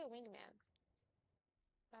 Let's be a wingman.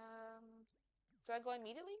 Do I go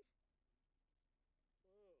immediately?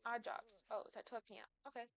 Odd jobs. Oh, it's at 12 p.m.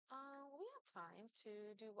 Okay. We have time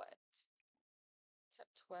to do what? It's at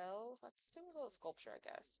 12. Let's do a little sculpture, I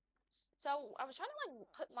guess. So I was trying to like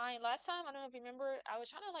put mine last time. I don't know if you remember. I was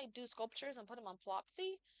trying to like do sculptures and put them on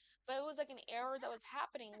Plopsy, but it was like an error that was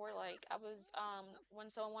happening where like I was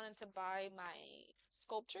when someone wanted to buy my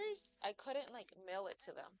sculptures, I couldn't like mail it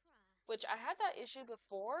to them, which I had that issue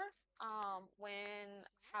before. When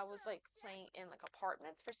I was like playing in like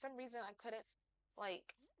apartments, for some reason I couldn't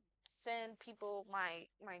like send people my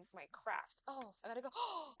crafts. Oh, I gotta go.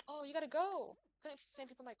 Oh, you gotta go. Couldn't send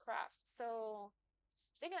people my crafts. So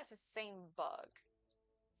I think that's the same bug.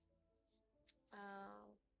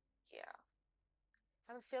 Um, yeah.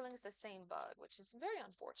 I have a feeling it's the same bug, which is very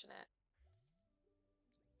unfortunate.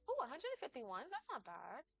 Oh, 151. That's not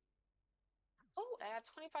bad. Oh, I got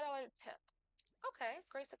 $25 tip. Okay,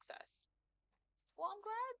 great success. Well, I'm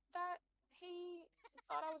glad that he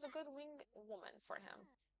thought I was a good wing woman for him.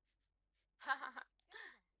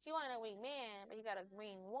 He wanted a wing man, but he got a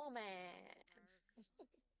wing woman.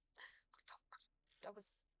 That was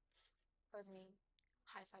that was me.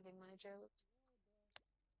 high-fiving my joke.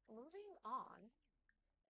 Moving on.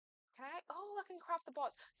 Can I? Oh, I can craft the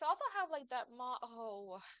bots. So I also have like that mod.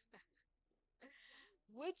 Oh,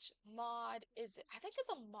 which mod is it? I think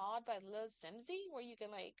it's a mod by Lil Simsy where you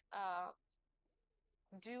can like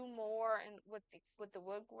do more and with the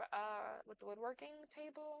woodworking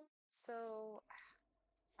table. So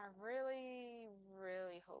I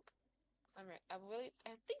really hope. I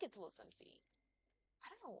think it's Lil Simsy. I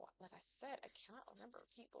don't know. Like I said, I cannot remember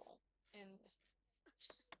people, and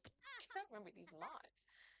I cannot remember these mods.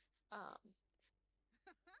 Um,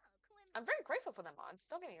 I'm very grateful for the mods.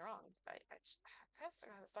 Don't get me wrong. I kind of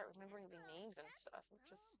gotta start remembering the names and stuff. I'm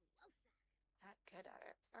just not good at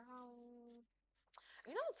it.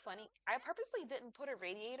 You know what's funny? I purposely didn't put a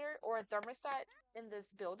radiator or a thermostat in this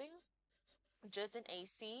building, just an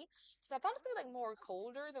AC, because I thought it's gonna be like more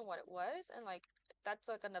colder than what it was, and like that's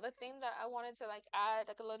like another thing that I wanted to like add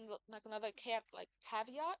like a little like another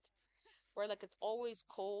caveat where like it's always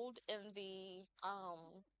cold in the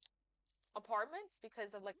apartments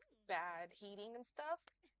because of like bad heating and stuff.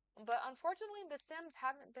 But unfortunately, the Sims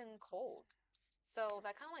haven't been cold. So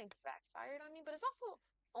that kind of like backfired on me, but it's also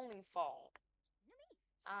only fall.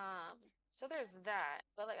 Um, so there's that.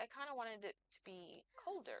 But like I kind of wanted it to be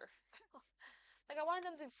colder. Like I wanted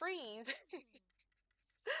them to freeze.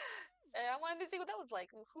 And I wanted to see what that was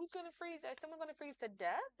like. Who's gonna freeze? Is someone gonna freeze to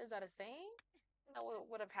death? Is that a thing? That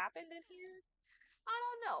would have happened in here? I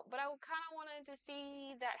don't know, but I kind of wanted to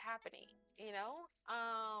see that happening, you know?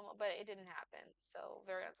 But it didn't happen, so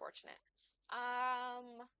very unfortunate.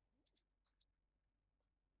 Um,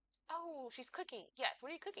 oh, she's cooking. Yes,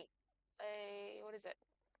 what are you cooking? What is it?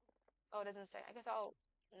 Oh, it doesn't say. I guess I'll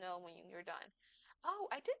know when you're done.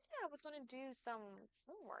 Oh, I did say I was gonna do some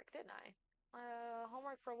homework, didn't I?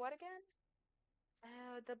 Homework for what again?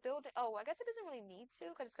 The building. Oh, I guess it doesn't really need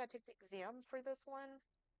to, 'cause I just gotta take the exam for this one.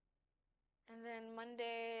 And then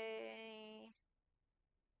Monday,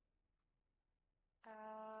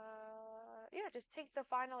 yeah, just take the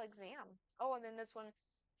final exam. Oh, and then this one,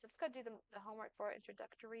 so just gotta do the homework for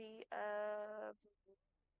introductory of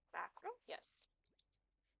macro. Yes.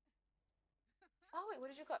 Oh wait, what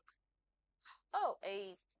did you cook? Oh,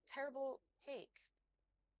 a terrible cake.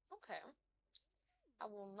 Okay, I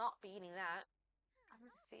will not be eating that.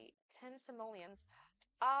 Let's see, 10 simoleons.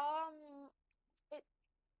 It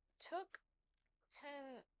took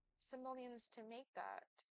 10 simoleons to make that.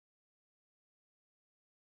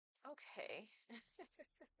 Okay.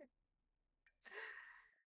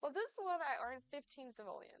 Well, this one I earned 15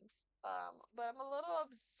 simoleons. But I'm a little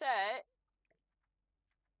upset.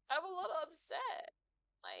 I'm a little upset.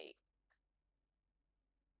 Like,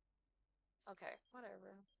 okay,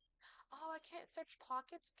 whatever. Oh, I can't search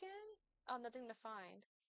pockets again? Oh, nothing to find.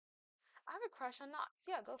 I have a crush on knots.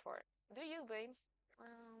 Yeah, go for it. Do you, babe?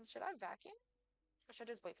 Should I vacuum? Or should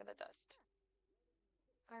I just wait for the dust?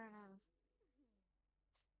 I don't know.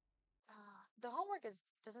 The homework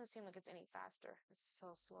doesn't seem like it's any faster. It's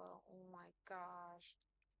so slow. Oh my gosh.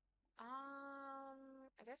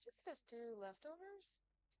 I guess we could just do leftovers.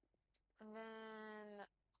 And then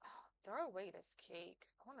throw away this cake.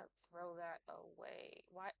 I want to throw that away.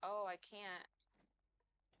 Why? Oh, I can't.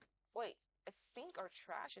 Wait, a sink or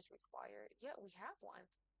trash is required. Yeah, we have one.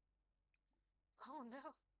 Oh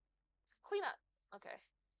no. Clean up. Okay.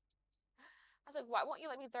 I was like, why won't you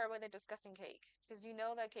let me throw away the disgusting cake? Because you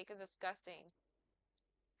know that cake is disgusting.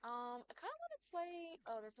 I kind of want to play.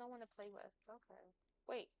 Oh, there's no one to play with. Okay.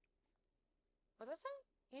 Wait, what's that say?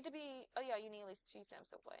 You need to be. Oh yeah, you need at least 2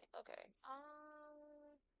 Sims to play. Okay.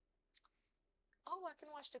 Oh, I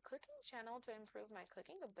can watch the cooking channel to improve my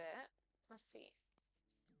cooking a bit. Let's see.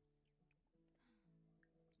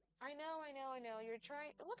 I know. You're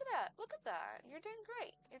trying. Look at that. Look at that. You're doing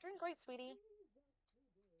great. You're doing great, sweetie.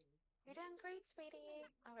 You're doing great, sweetie.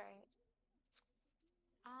 All right.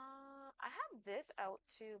 I have this out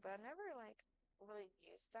too, but I never like really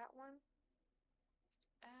used that one.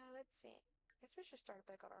 Let's see. I guess we should start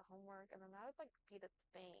back on our homework, and then that would like be the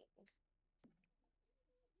thing.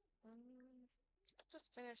 Mm,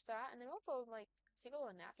 just finish that, and then we'll go like take a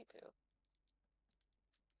little nappy poo.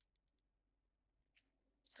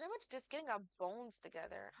 Pretty much just getting our bones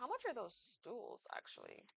together. How much are those stools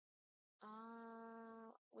actually?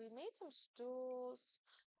 We made some stools.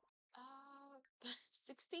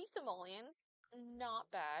 60 simoleons. Not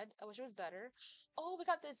bad. I wish it was better. Oh, we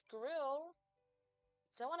got this grill.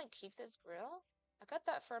 Do I want to keep this grill? I got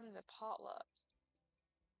that from the potluck.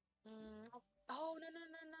 Oh, no, no,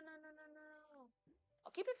 no, no, no, no, no, no.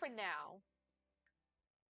 I'll keep it for now.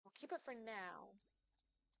 I'll keep it for now.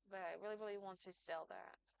 But I really want to sell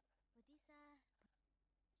that.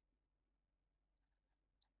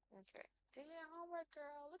 Okay. Do your homework,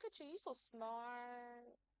 girl. Look at you. You so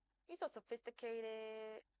smart. You so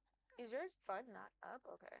sophisticated. Is your fun not up?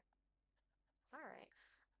 Okay. All right.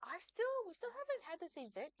 We still haven't had this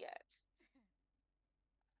event yet.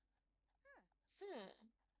 Hmm.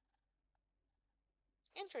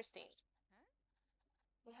 Interesting.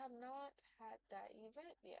 We have not had that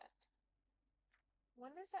event yet.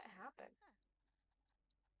 When does that happen?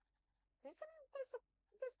 We've been in this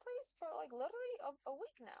place for like literally a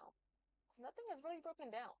week now. Nothing has really broken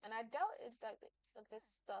down, and I doubt it's that this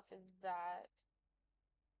stuff is that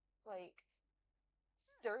like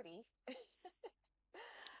sturdy.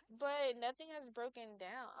 But nothing has broken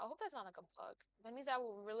down. I hope that's not like a bug. That means I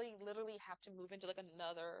will really literally have to move into like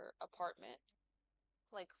another apartment,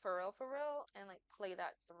 like for real, and like play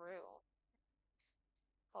that through.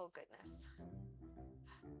 Oh goodness.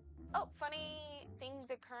 Oh, funny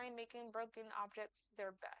things occurring making broken objects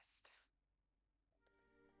their best.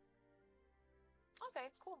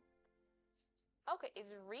 Okay, cool. Okay,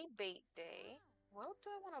 it's rebate day. What do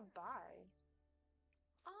I want to buy?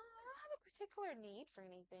 I don't have a particular need for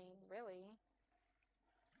anything, really.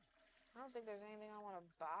 I don't think there's anything I want to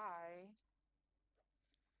buy.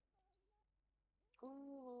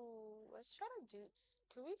 Ooh, let's try to do.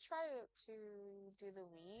 Can we try to do the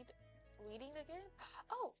weeding again?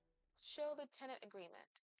 Oh, show the tenant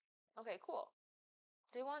agreement. Okay, cool.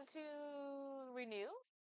 They want to renew?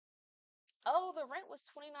 Oh, the rent was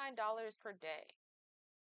 $29 per day.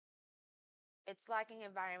 It's lacking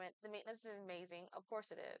environment. The maintenance is amazing. Of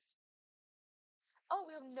course it is. Oh,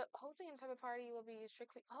 we have no hosting and type of party will be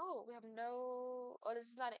strictly. Oh, we have no. Oh, this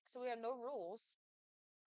is not it. So we have no rules.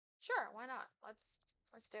 Sure, why not? Let's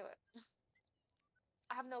do it.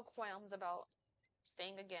 I have no qualms about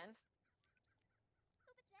staying again.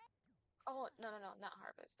 Oh, no, not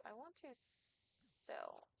harvest. I want to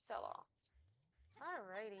sell off.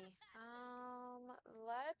 Alrighty.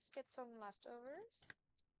 Let's get some leftovers.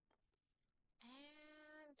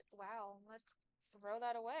 And wow, let's throw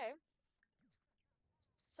that away.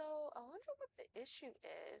 So I wonder what the issue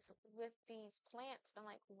is with these plants and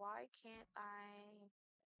like why can't I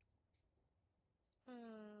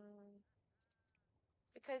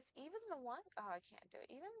because even the one oh I can't do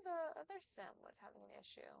it. Even the other sim was having an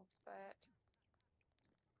issue, but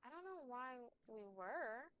I don't know why we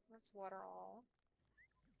were. Let's water all.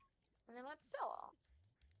 And then let's sell all.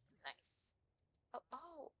 Nice.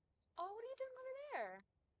 Oh, what are you doing over there?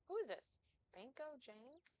 Who is this? Banco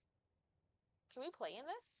Jane? Can we play in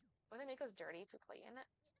this? Will they make us dirty if we play in it?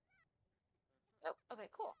 Nope. Okay,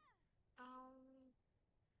 cool. Um,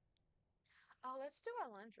 oh, let's do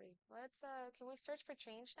our laundry. Can we search for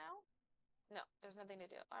change now? No, there's nothing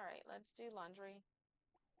to do. All right, let's do laundry.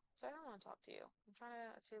 So I don't want to talk to you. I'm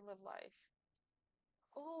trying to live life.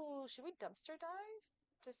 Oh, should we dumpster dive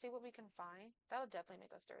to see what we can find? That'll definitely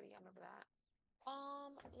make us dirty. I remember that.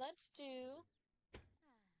 Let's do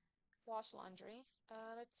wash laundry.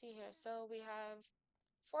 Let's see here. So we have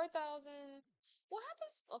 4,000. What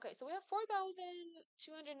happens? Okay, so we have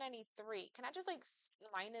 4,293. Can I just like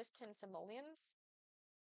minus 10 simoleons?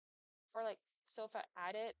 Or like, so if I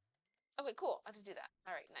add it. Okay, cool. I'll just do that.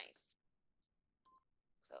 All right, nice.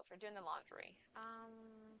 So if we're doing the laundry,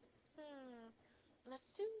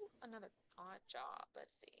 let's do another odd job.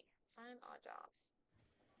 Let's see. Find odd jobs.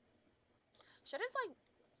 Should I just like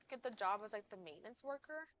get the job as like the maintenance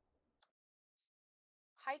worker?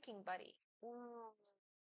 Hiking buddy. Ooh,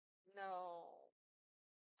 no.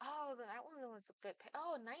 Oh, that one was a good pay.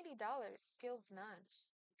 Oh, $90. Skills none.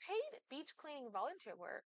 Paid beach cleaning volunteer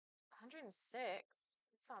work. 106. That's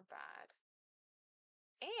not bad.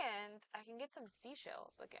 And I can get some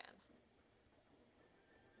seashells again.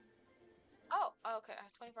 Oh, okay. I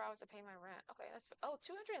have 24 hours to pay my rent. Okay, that's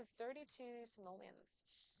 232 simoleons.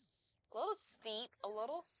 A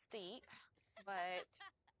little steep, but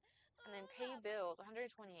and then pay bills,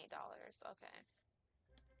 $128. Okay.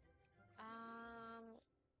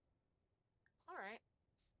 All right.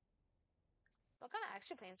 What kind of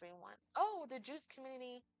action plans do we want? Oh, the juice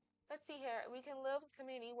community. Let's see here. We can live in a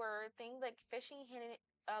community where things like fishing,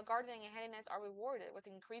 gardening, and handiness are rewarded with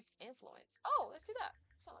increased influence. Oh, let's do that.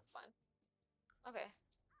 Sounds like fun. Okay.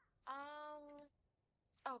 Um.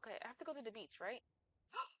 Okay, I have to go to the beach, right?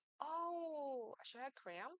 Oh, should I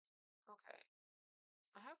cram? Okay.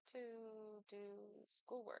 I have to do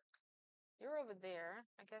schoolwork. You're over there.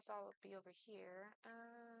 I guess I'll be over here.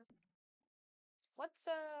 What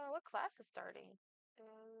class is starting?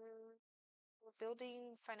 We're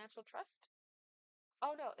building financial trust?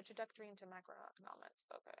 Oh no, introductory into macroeconomics.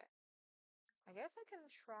 Okay. I guess I can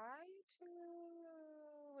try to,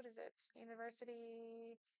 what is it?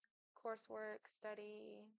 University, coursework,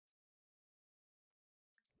 study.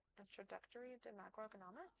 Introductory to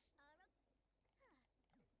macroeconomics.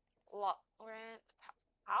 Rent.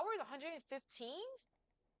 Hours 115?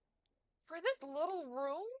 For this little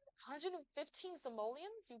room? 115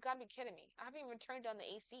 simoleons? You gotta be kidding me. I haven't even turned on the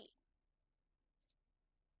AC.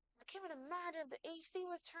 I can't even imagine if the AC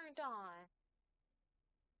was turned on.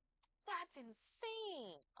 That's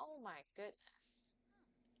insane. Oh my goodness.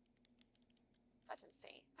 That's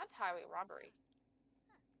insane. That's highway robbery.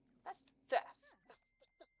 That's theft.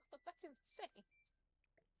 That's insane.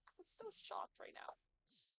 I'm so shocked right now.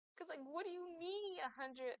 Because, like, what do you mean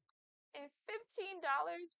 $115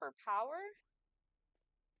 for power?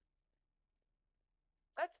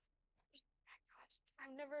 That's,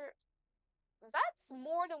 I've never, that's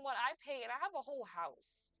more than what I pay, and I have a whole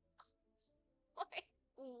house. Like,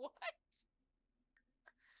 what?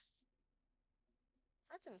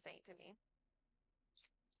 That's insane to me.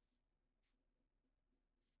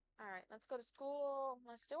 Alright, let's go to school.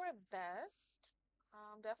 Let's do our best.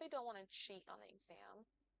 Definitely don't want to cheat on the exam.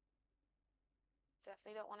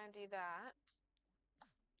 Definitely don't want to do that.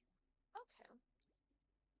 Okay.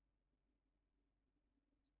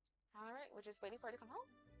 Alright, we're just waiting for her to come home.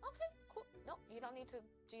 Okay, cool. Nope, you don't need to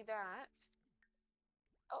do that.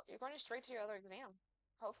 Oh, you're going straight to your other exam.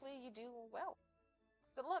 Hopefully you do well.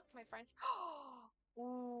 Good luck, my friend.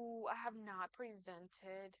 Ooh, I have not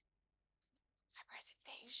presented my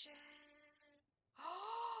presentation.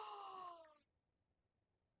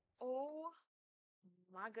 Oh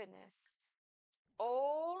my goodness.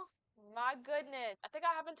 Oh my goodness. I think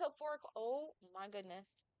I have until 4 o'clock. Oh my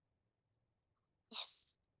goodness.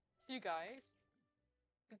 You guys.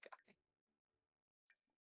 You guys.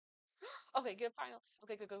 Okay, good final.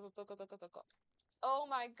 Okay, go, go, go, go, go, go, go, go, go. Oh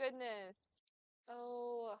my goodness.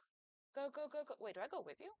 Oh, go, go, go, go. Wait, do I go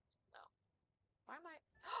with you? No. Why am I?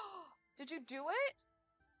 Did you do it?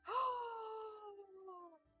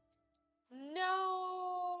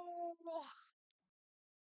 No.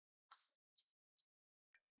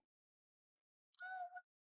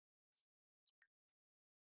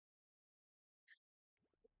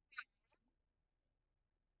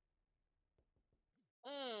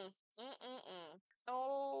 Mm.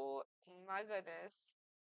 Oh my goodness.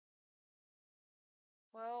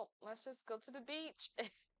 Well, let's just go to the beach.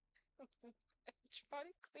 Try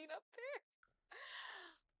to clean up there.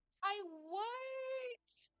 I what?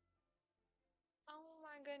 Oh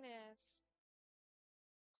my goodness.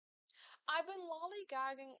 I've been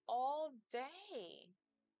lollygagging all day.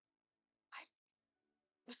 I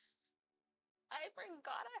I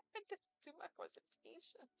forgot I had to do my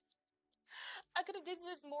presentation. I could have did it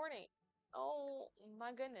this morning. Oh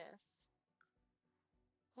my goodness.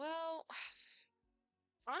 Well,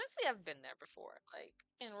 honestly, I've been there before. Like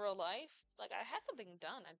in real life, like I had something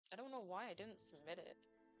done. I don't know why I didn't submit it.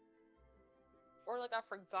 Or like I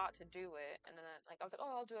forgot to do it, and then like I was like, oh,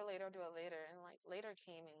 I'll do it later, I'll do it later, and like later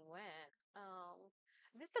came and went.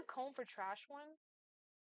 This the comb for trash one?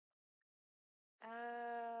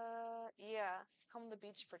 Yeah, comb the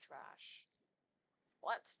beach for trash.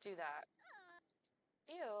 Let's do that.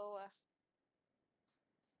 Ew.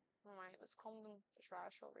 All right, let's comb the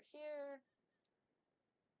trash over here.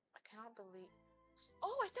 I cannot believe.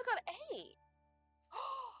 Oh, I still got an A.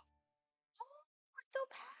 Oh, I still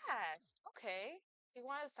passed. Okay. You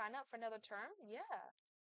want to sign up for another term? Yeah.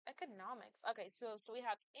 Economics. Okay, so we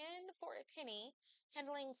have in for a penny,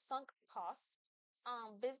 handling sunk costs,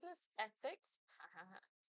 business ethics,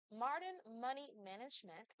 Martin money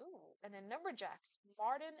management, ooh, and then Numberjacks,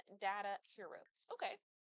 Martin data heroes. Okay,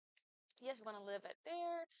 yes, we want to live at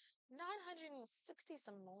there. 960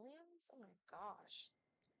 simoleons. Oh my gosh.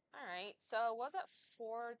 All right, so was at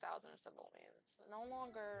 4,000 simoleons. No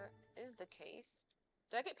longer is the case.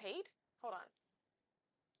 Did I get paid? Hold on.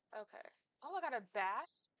 Okay. Oh, I got a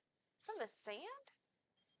bass from the sand?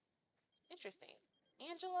 Interesting.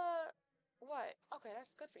 Angela, what? Okay,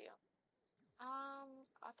 that's good for you.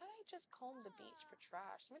 I thought I just combed the beach for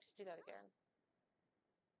trash. Let me just do that again.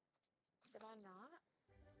 Did I not?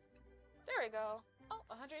 There we go. Oh,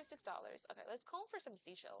 $106. Okay, let's comb for some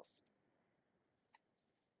seashells.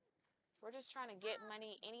 We're just trying to get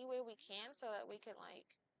money any way we can so that we can, like,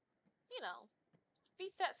 you know,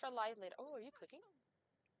 be set for life later. Oh, are you cooking?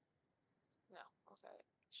 No. Okay.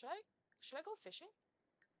 Should I go fishing?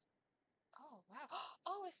 Oh, wow.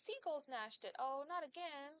 Oh, a seagull snatched it. Oh, not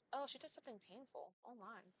again. Oh, she did something painful. Oh,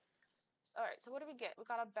 my. All right, so what do we get? We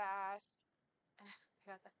got a bass. We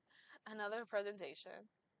got another presentation.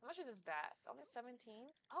 How much is this bass? Only 17?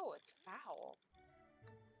 Oh, it's foul.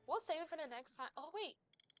 We'll save it for the next time. Oh, wait.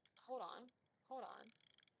 Hold on. Hold on.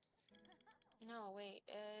 No, wait.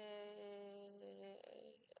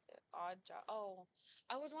 Odd job. Oh,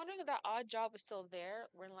 I was wondering if that odd job was still there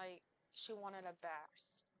when like she wanted a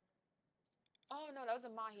bass. Oh no, that was a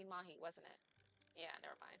mahi mahi, wasn't it? Yeah,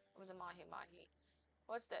 never mind. It was a mahi mahi.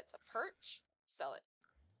 What's that? It's a perch? Sell it.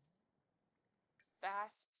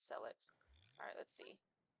 Bass, sell it. All right, let's see.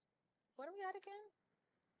 What are we at again?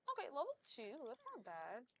 Okay, level 2. That's not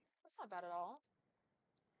bad. That's not bad at all.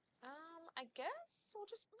 I guess we'll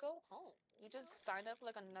just go home. We just signed up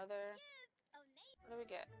like another. What do we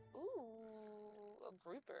get? Ooh, a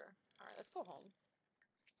grouper. All right, let's go home.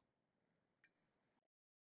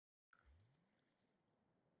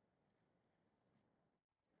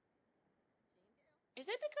 Is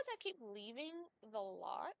it because I keep leaving the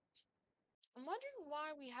lot? I'm wondering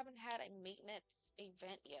why we haven't had a maintenance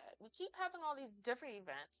event yet. We keep having all these different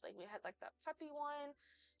events. Like we had like that puppy one,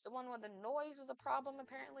 the one where the noise was a problem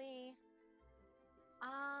apparently.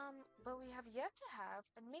 But we have yet to have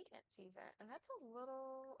a maintenance event, and that's a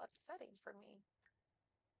little upsetting for me.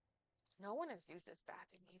 No one has used this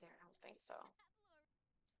bathroom either. I don't think so.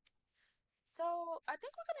 So I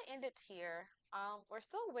think we're gonna end it here. We're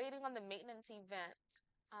still waiting on the maintenance event.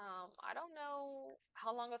 I don't know how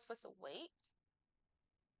long I was supposed to wait.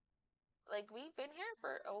 Like we've been here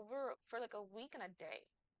for like a week and a day,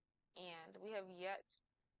 and we have yet.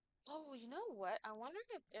 Oh, you know what? I wonder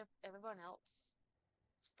if everyone else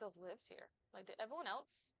still lives here. Like, did everyone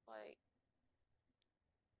else like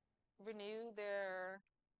renew their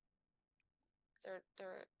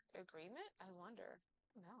agreement? I wonder.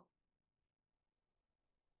 No.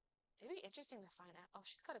 It'd be interesting to find out. Oh,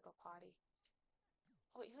 she's gotta go potty.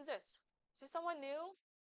 Oh, wait, who's this? Is this someone new?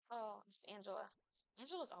 Oh, it's Angela.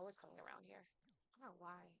 Angela's always coming around here. I don't know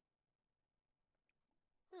why.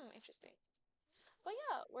 Interesting. But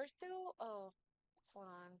yeah, we're still. Oh, hold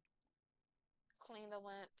on. Clean the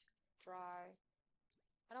lint, dry.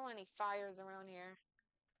 I don't want any fires around here.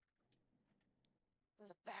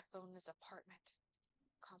 The backbone of this apartment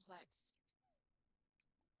complex.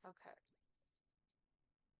 Okay.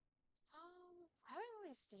 I haven't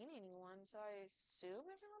really seen anyone, so I assume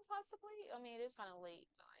everyone possibly. I mean, it is kind of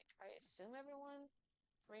late, but like, I assume everyone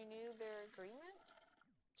renewed their agreement.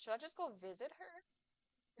 Should I just go visit her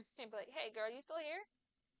and be like, "Hey, girl, you still here?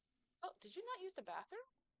 Oh, did you not use the bathroom?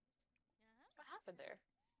 What happened there?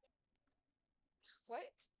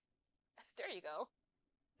 What? There you go.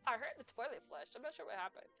 I heard the toilet flushed. I'm not sure what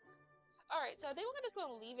happened. All right, so I think we're just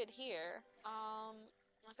gonna leave it here.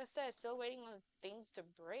 Like I said, still waiting on things to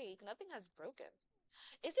break. Nothing has broken.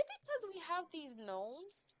 Is it because we have these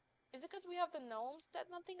gnomes? Is it because we have the gnomes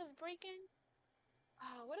that nothing is breaking?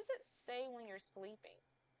 What does it say when you're sleeping?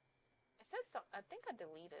 It says some. I think I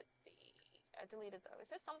deleted the. I deleted though. It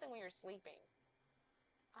says something when you're sleeping.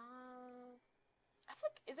 I feel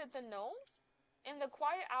like, is it the gnomes? In the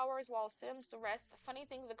quiet hours while Sims rest, funny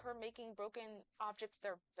things occur, making broken objects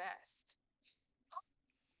their best.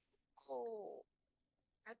 Oh,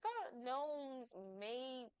 I thought gnomes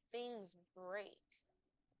made things break.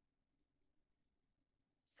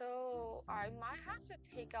 So I might have to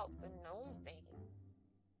take out the gnome thing.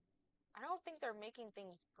 I don't think they're making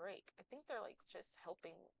things break. I think they're like just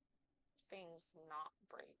helping things not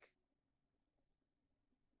break.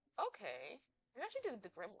 Okay. Maybe I should do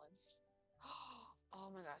the gremlins. Oh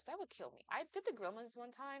my gosh, that would kill me. I did the gremlins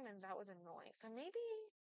one time and that was annoying. So maybe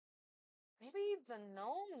the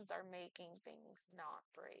gnomes are making things not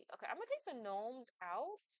break. Okay, I'm gonna take the gnomes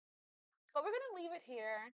out, but we're gonna leave it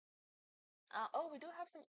here. Oh, we do have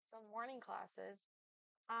some morning classes.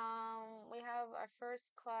 We have our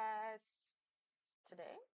first class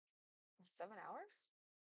today, in 7 hours.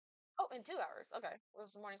 Oh, in 2 hours. Okay, we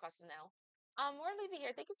have some morning classes now. We're gonna leave it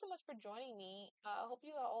here. Thank you so much for joining me. I hope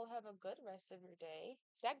you all have a good rest of your day.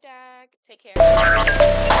 Dag dag. Take care.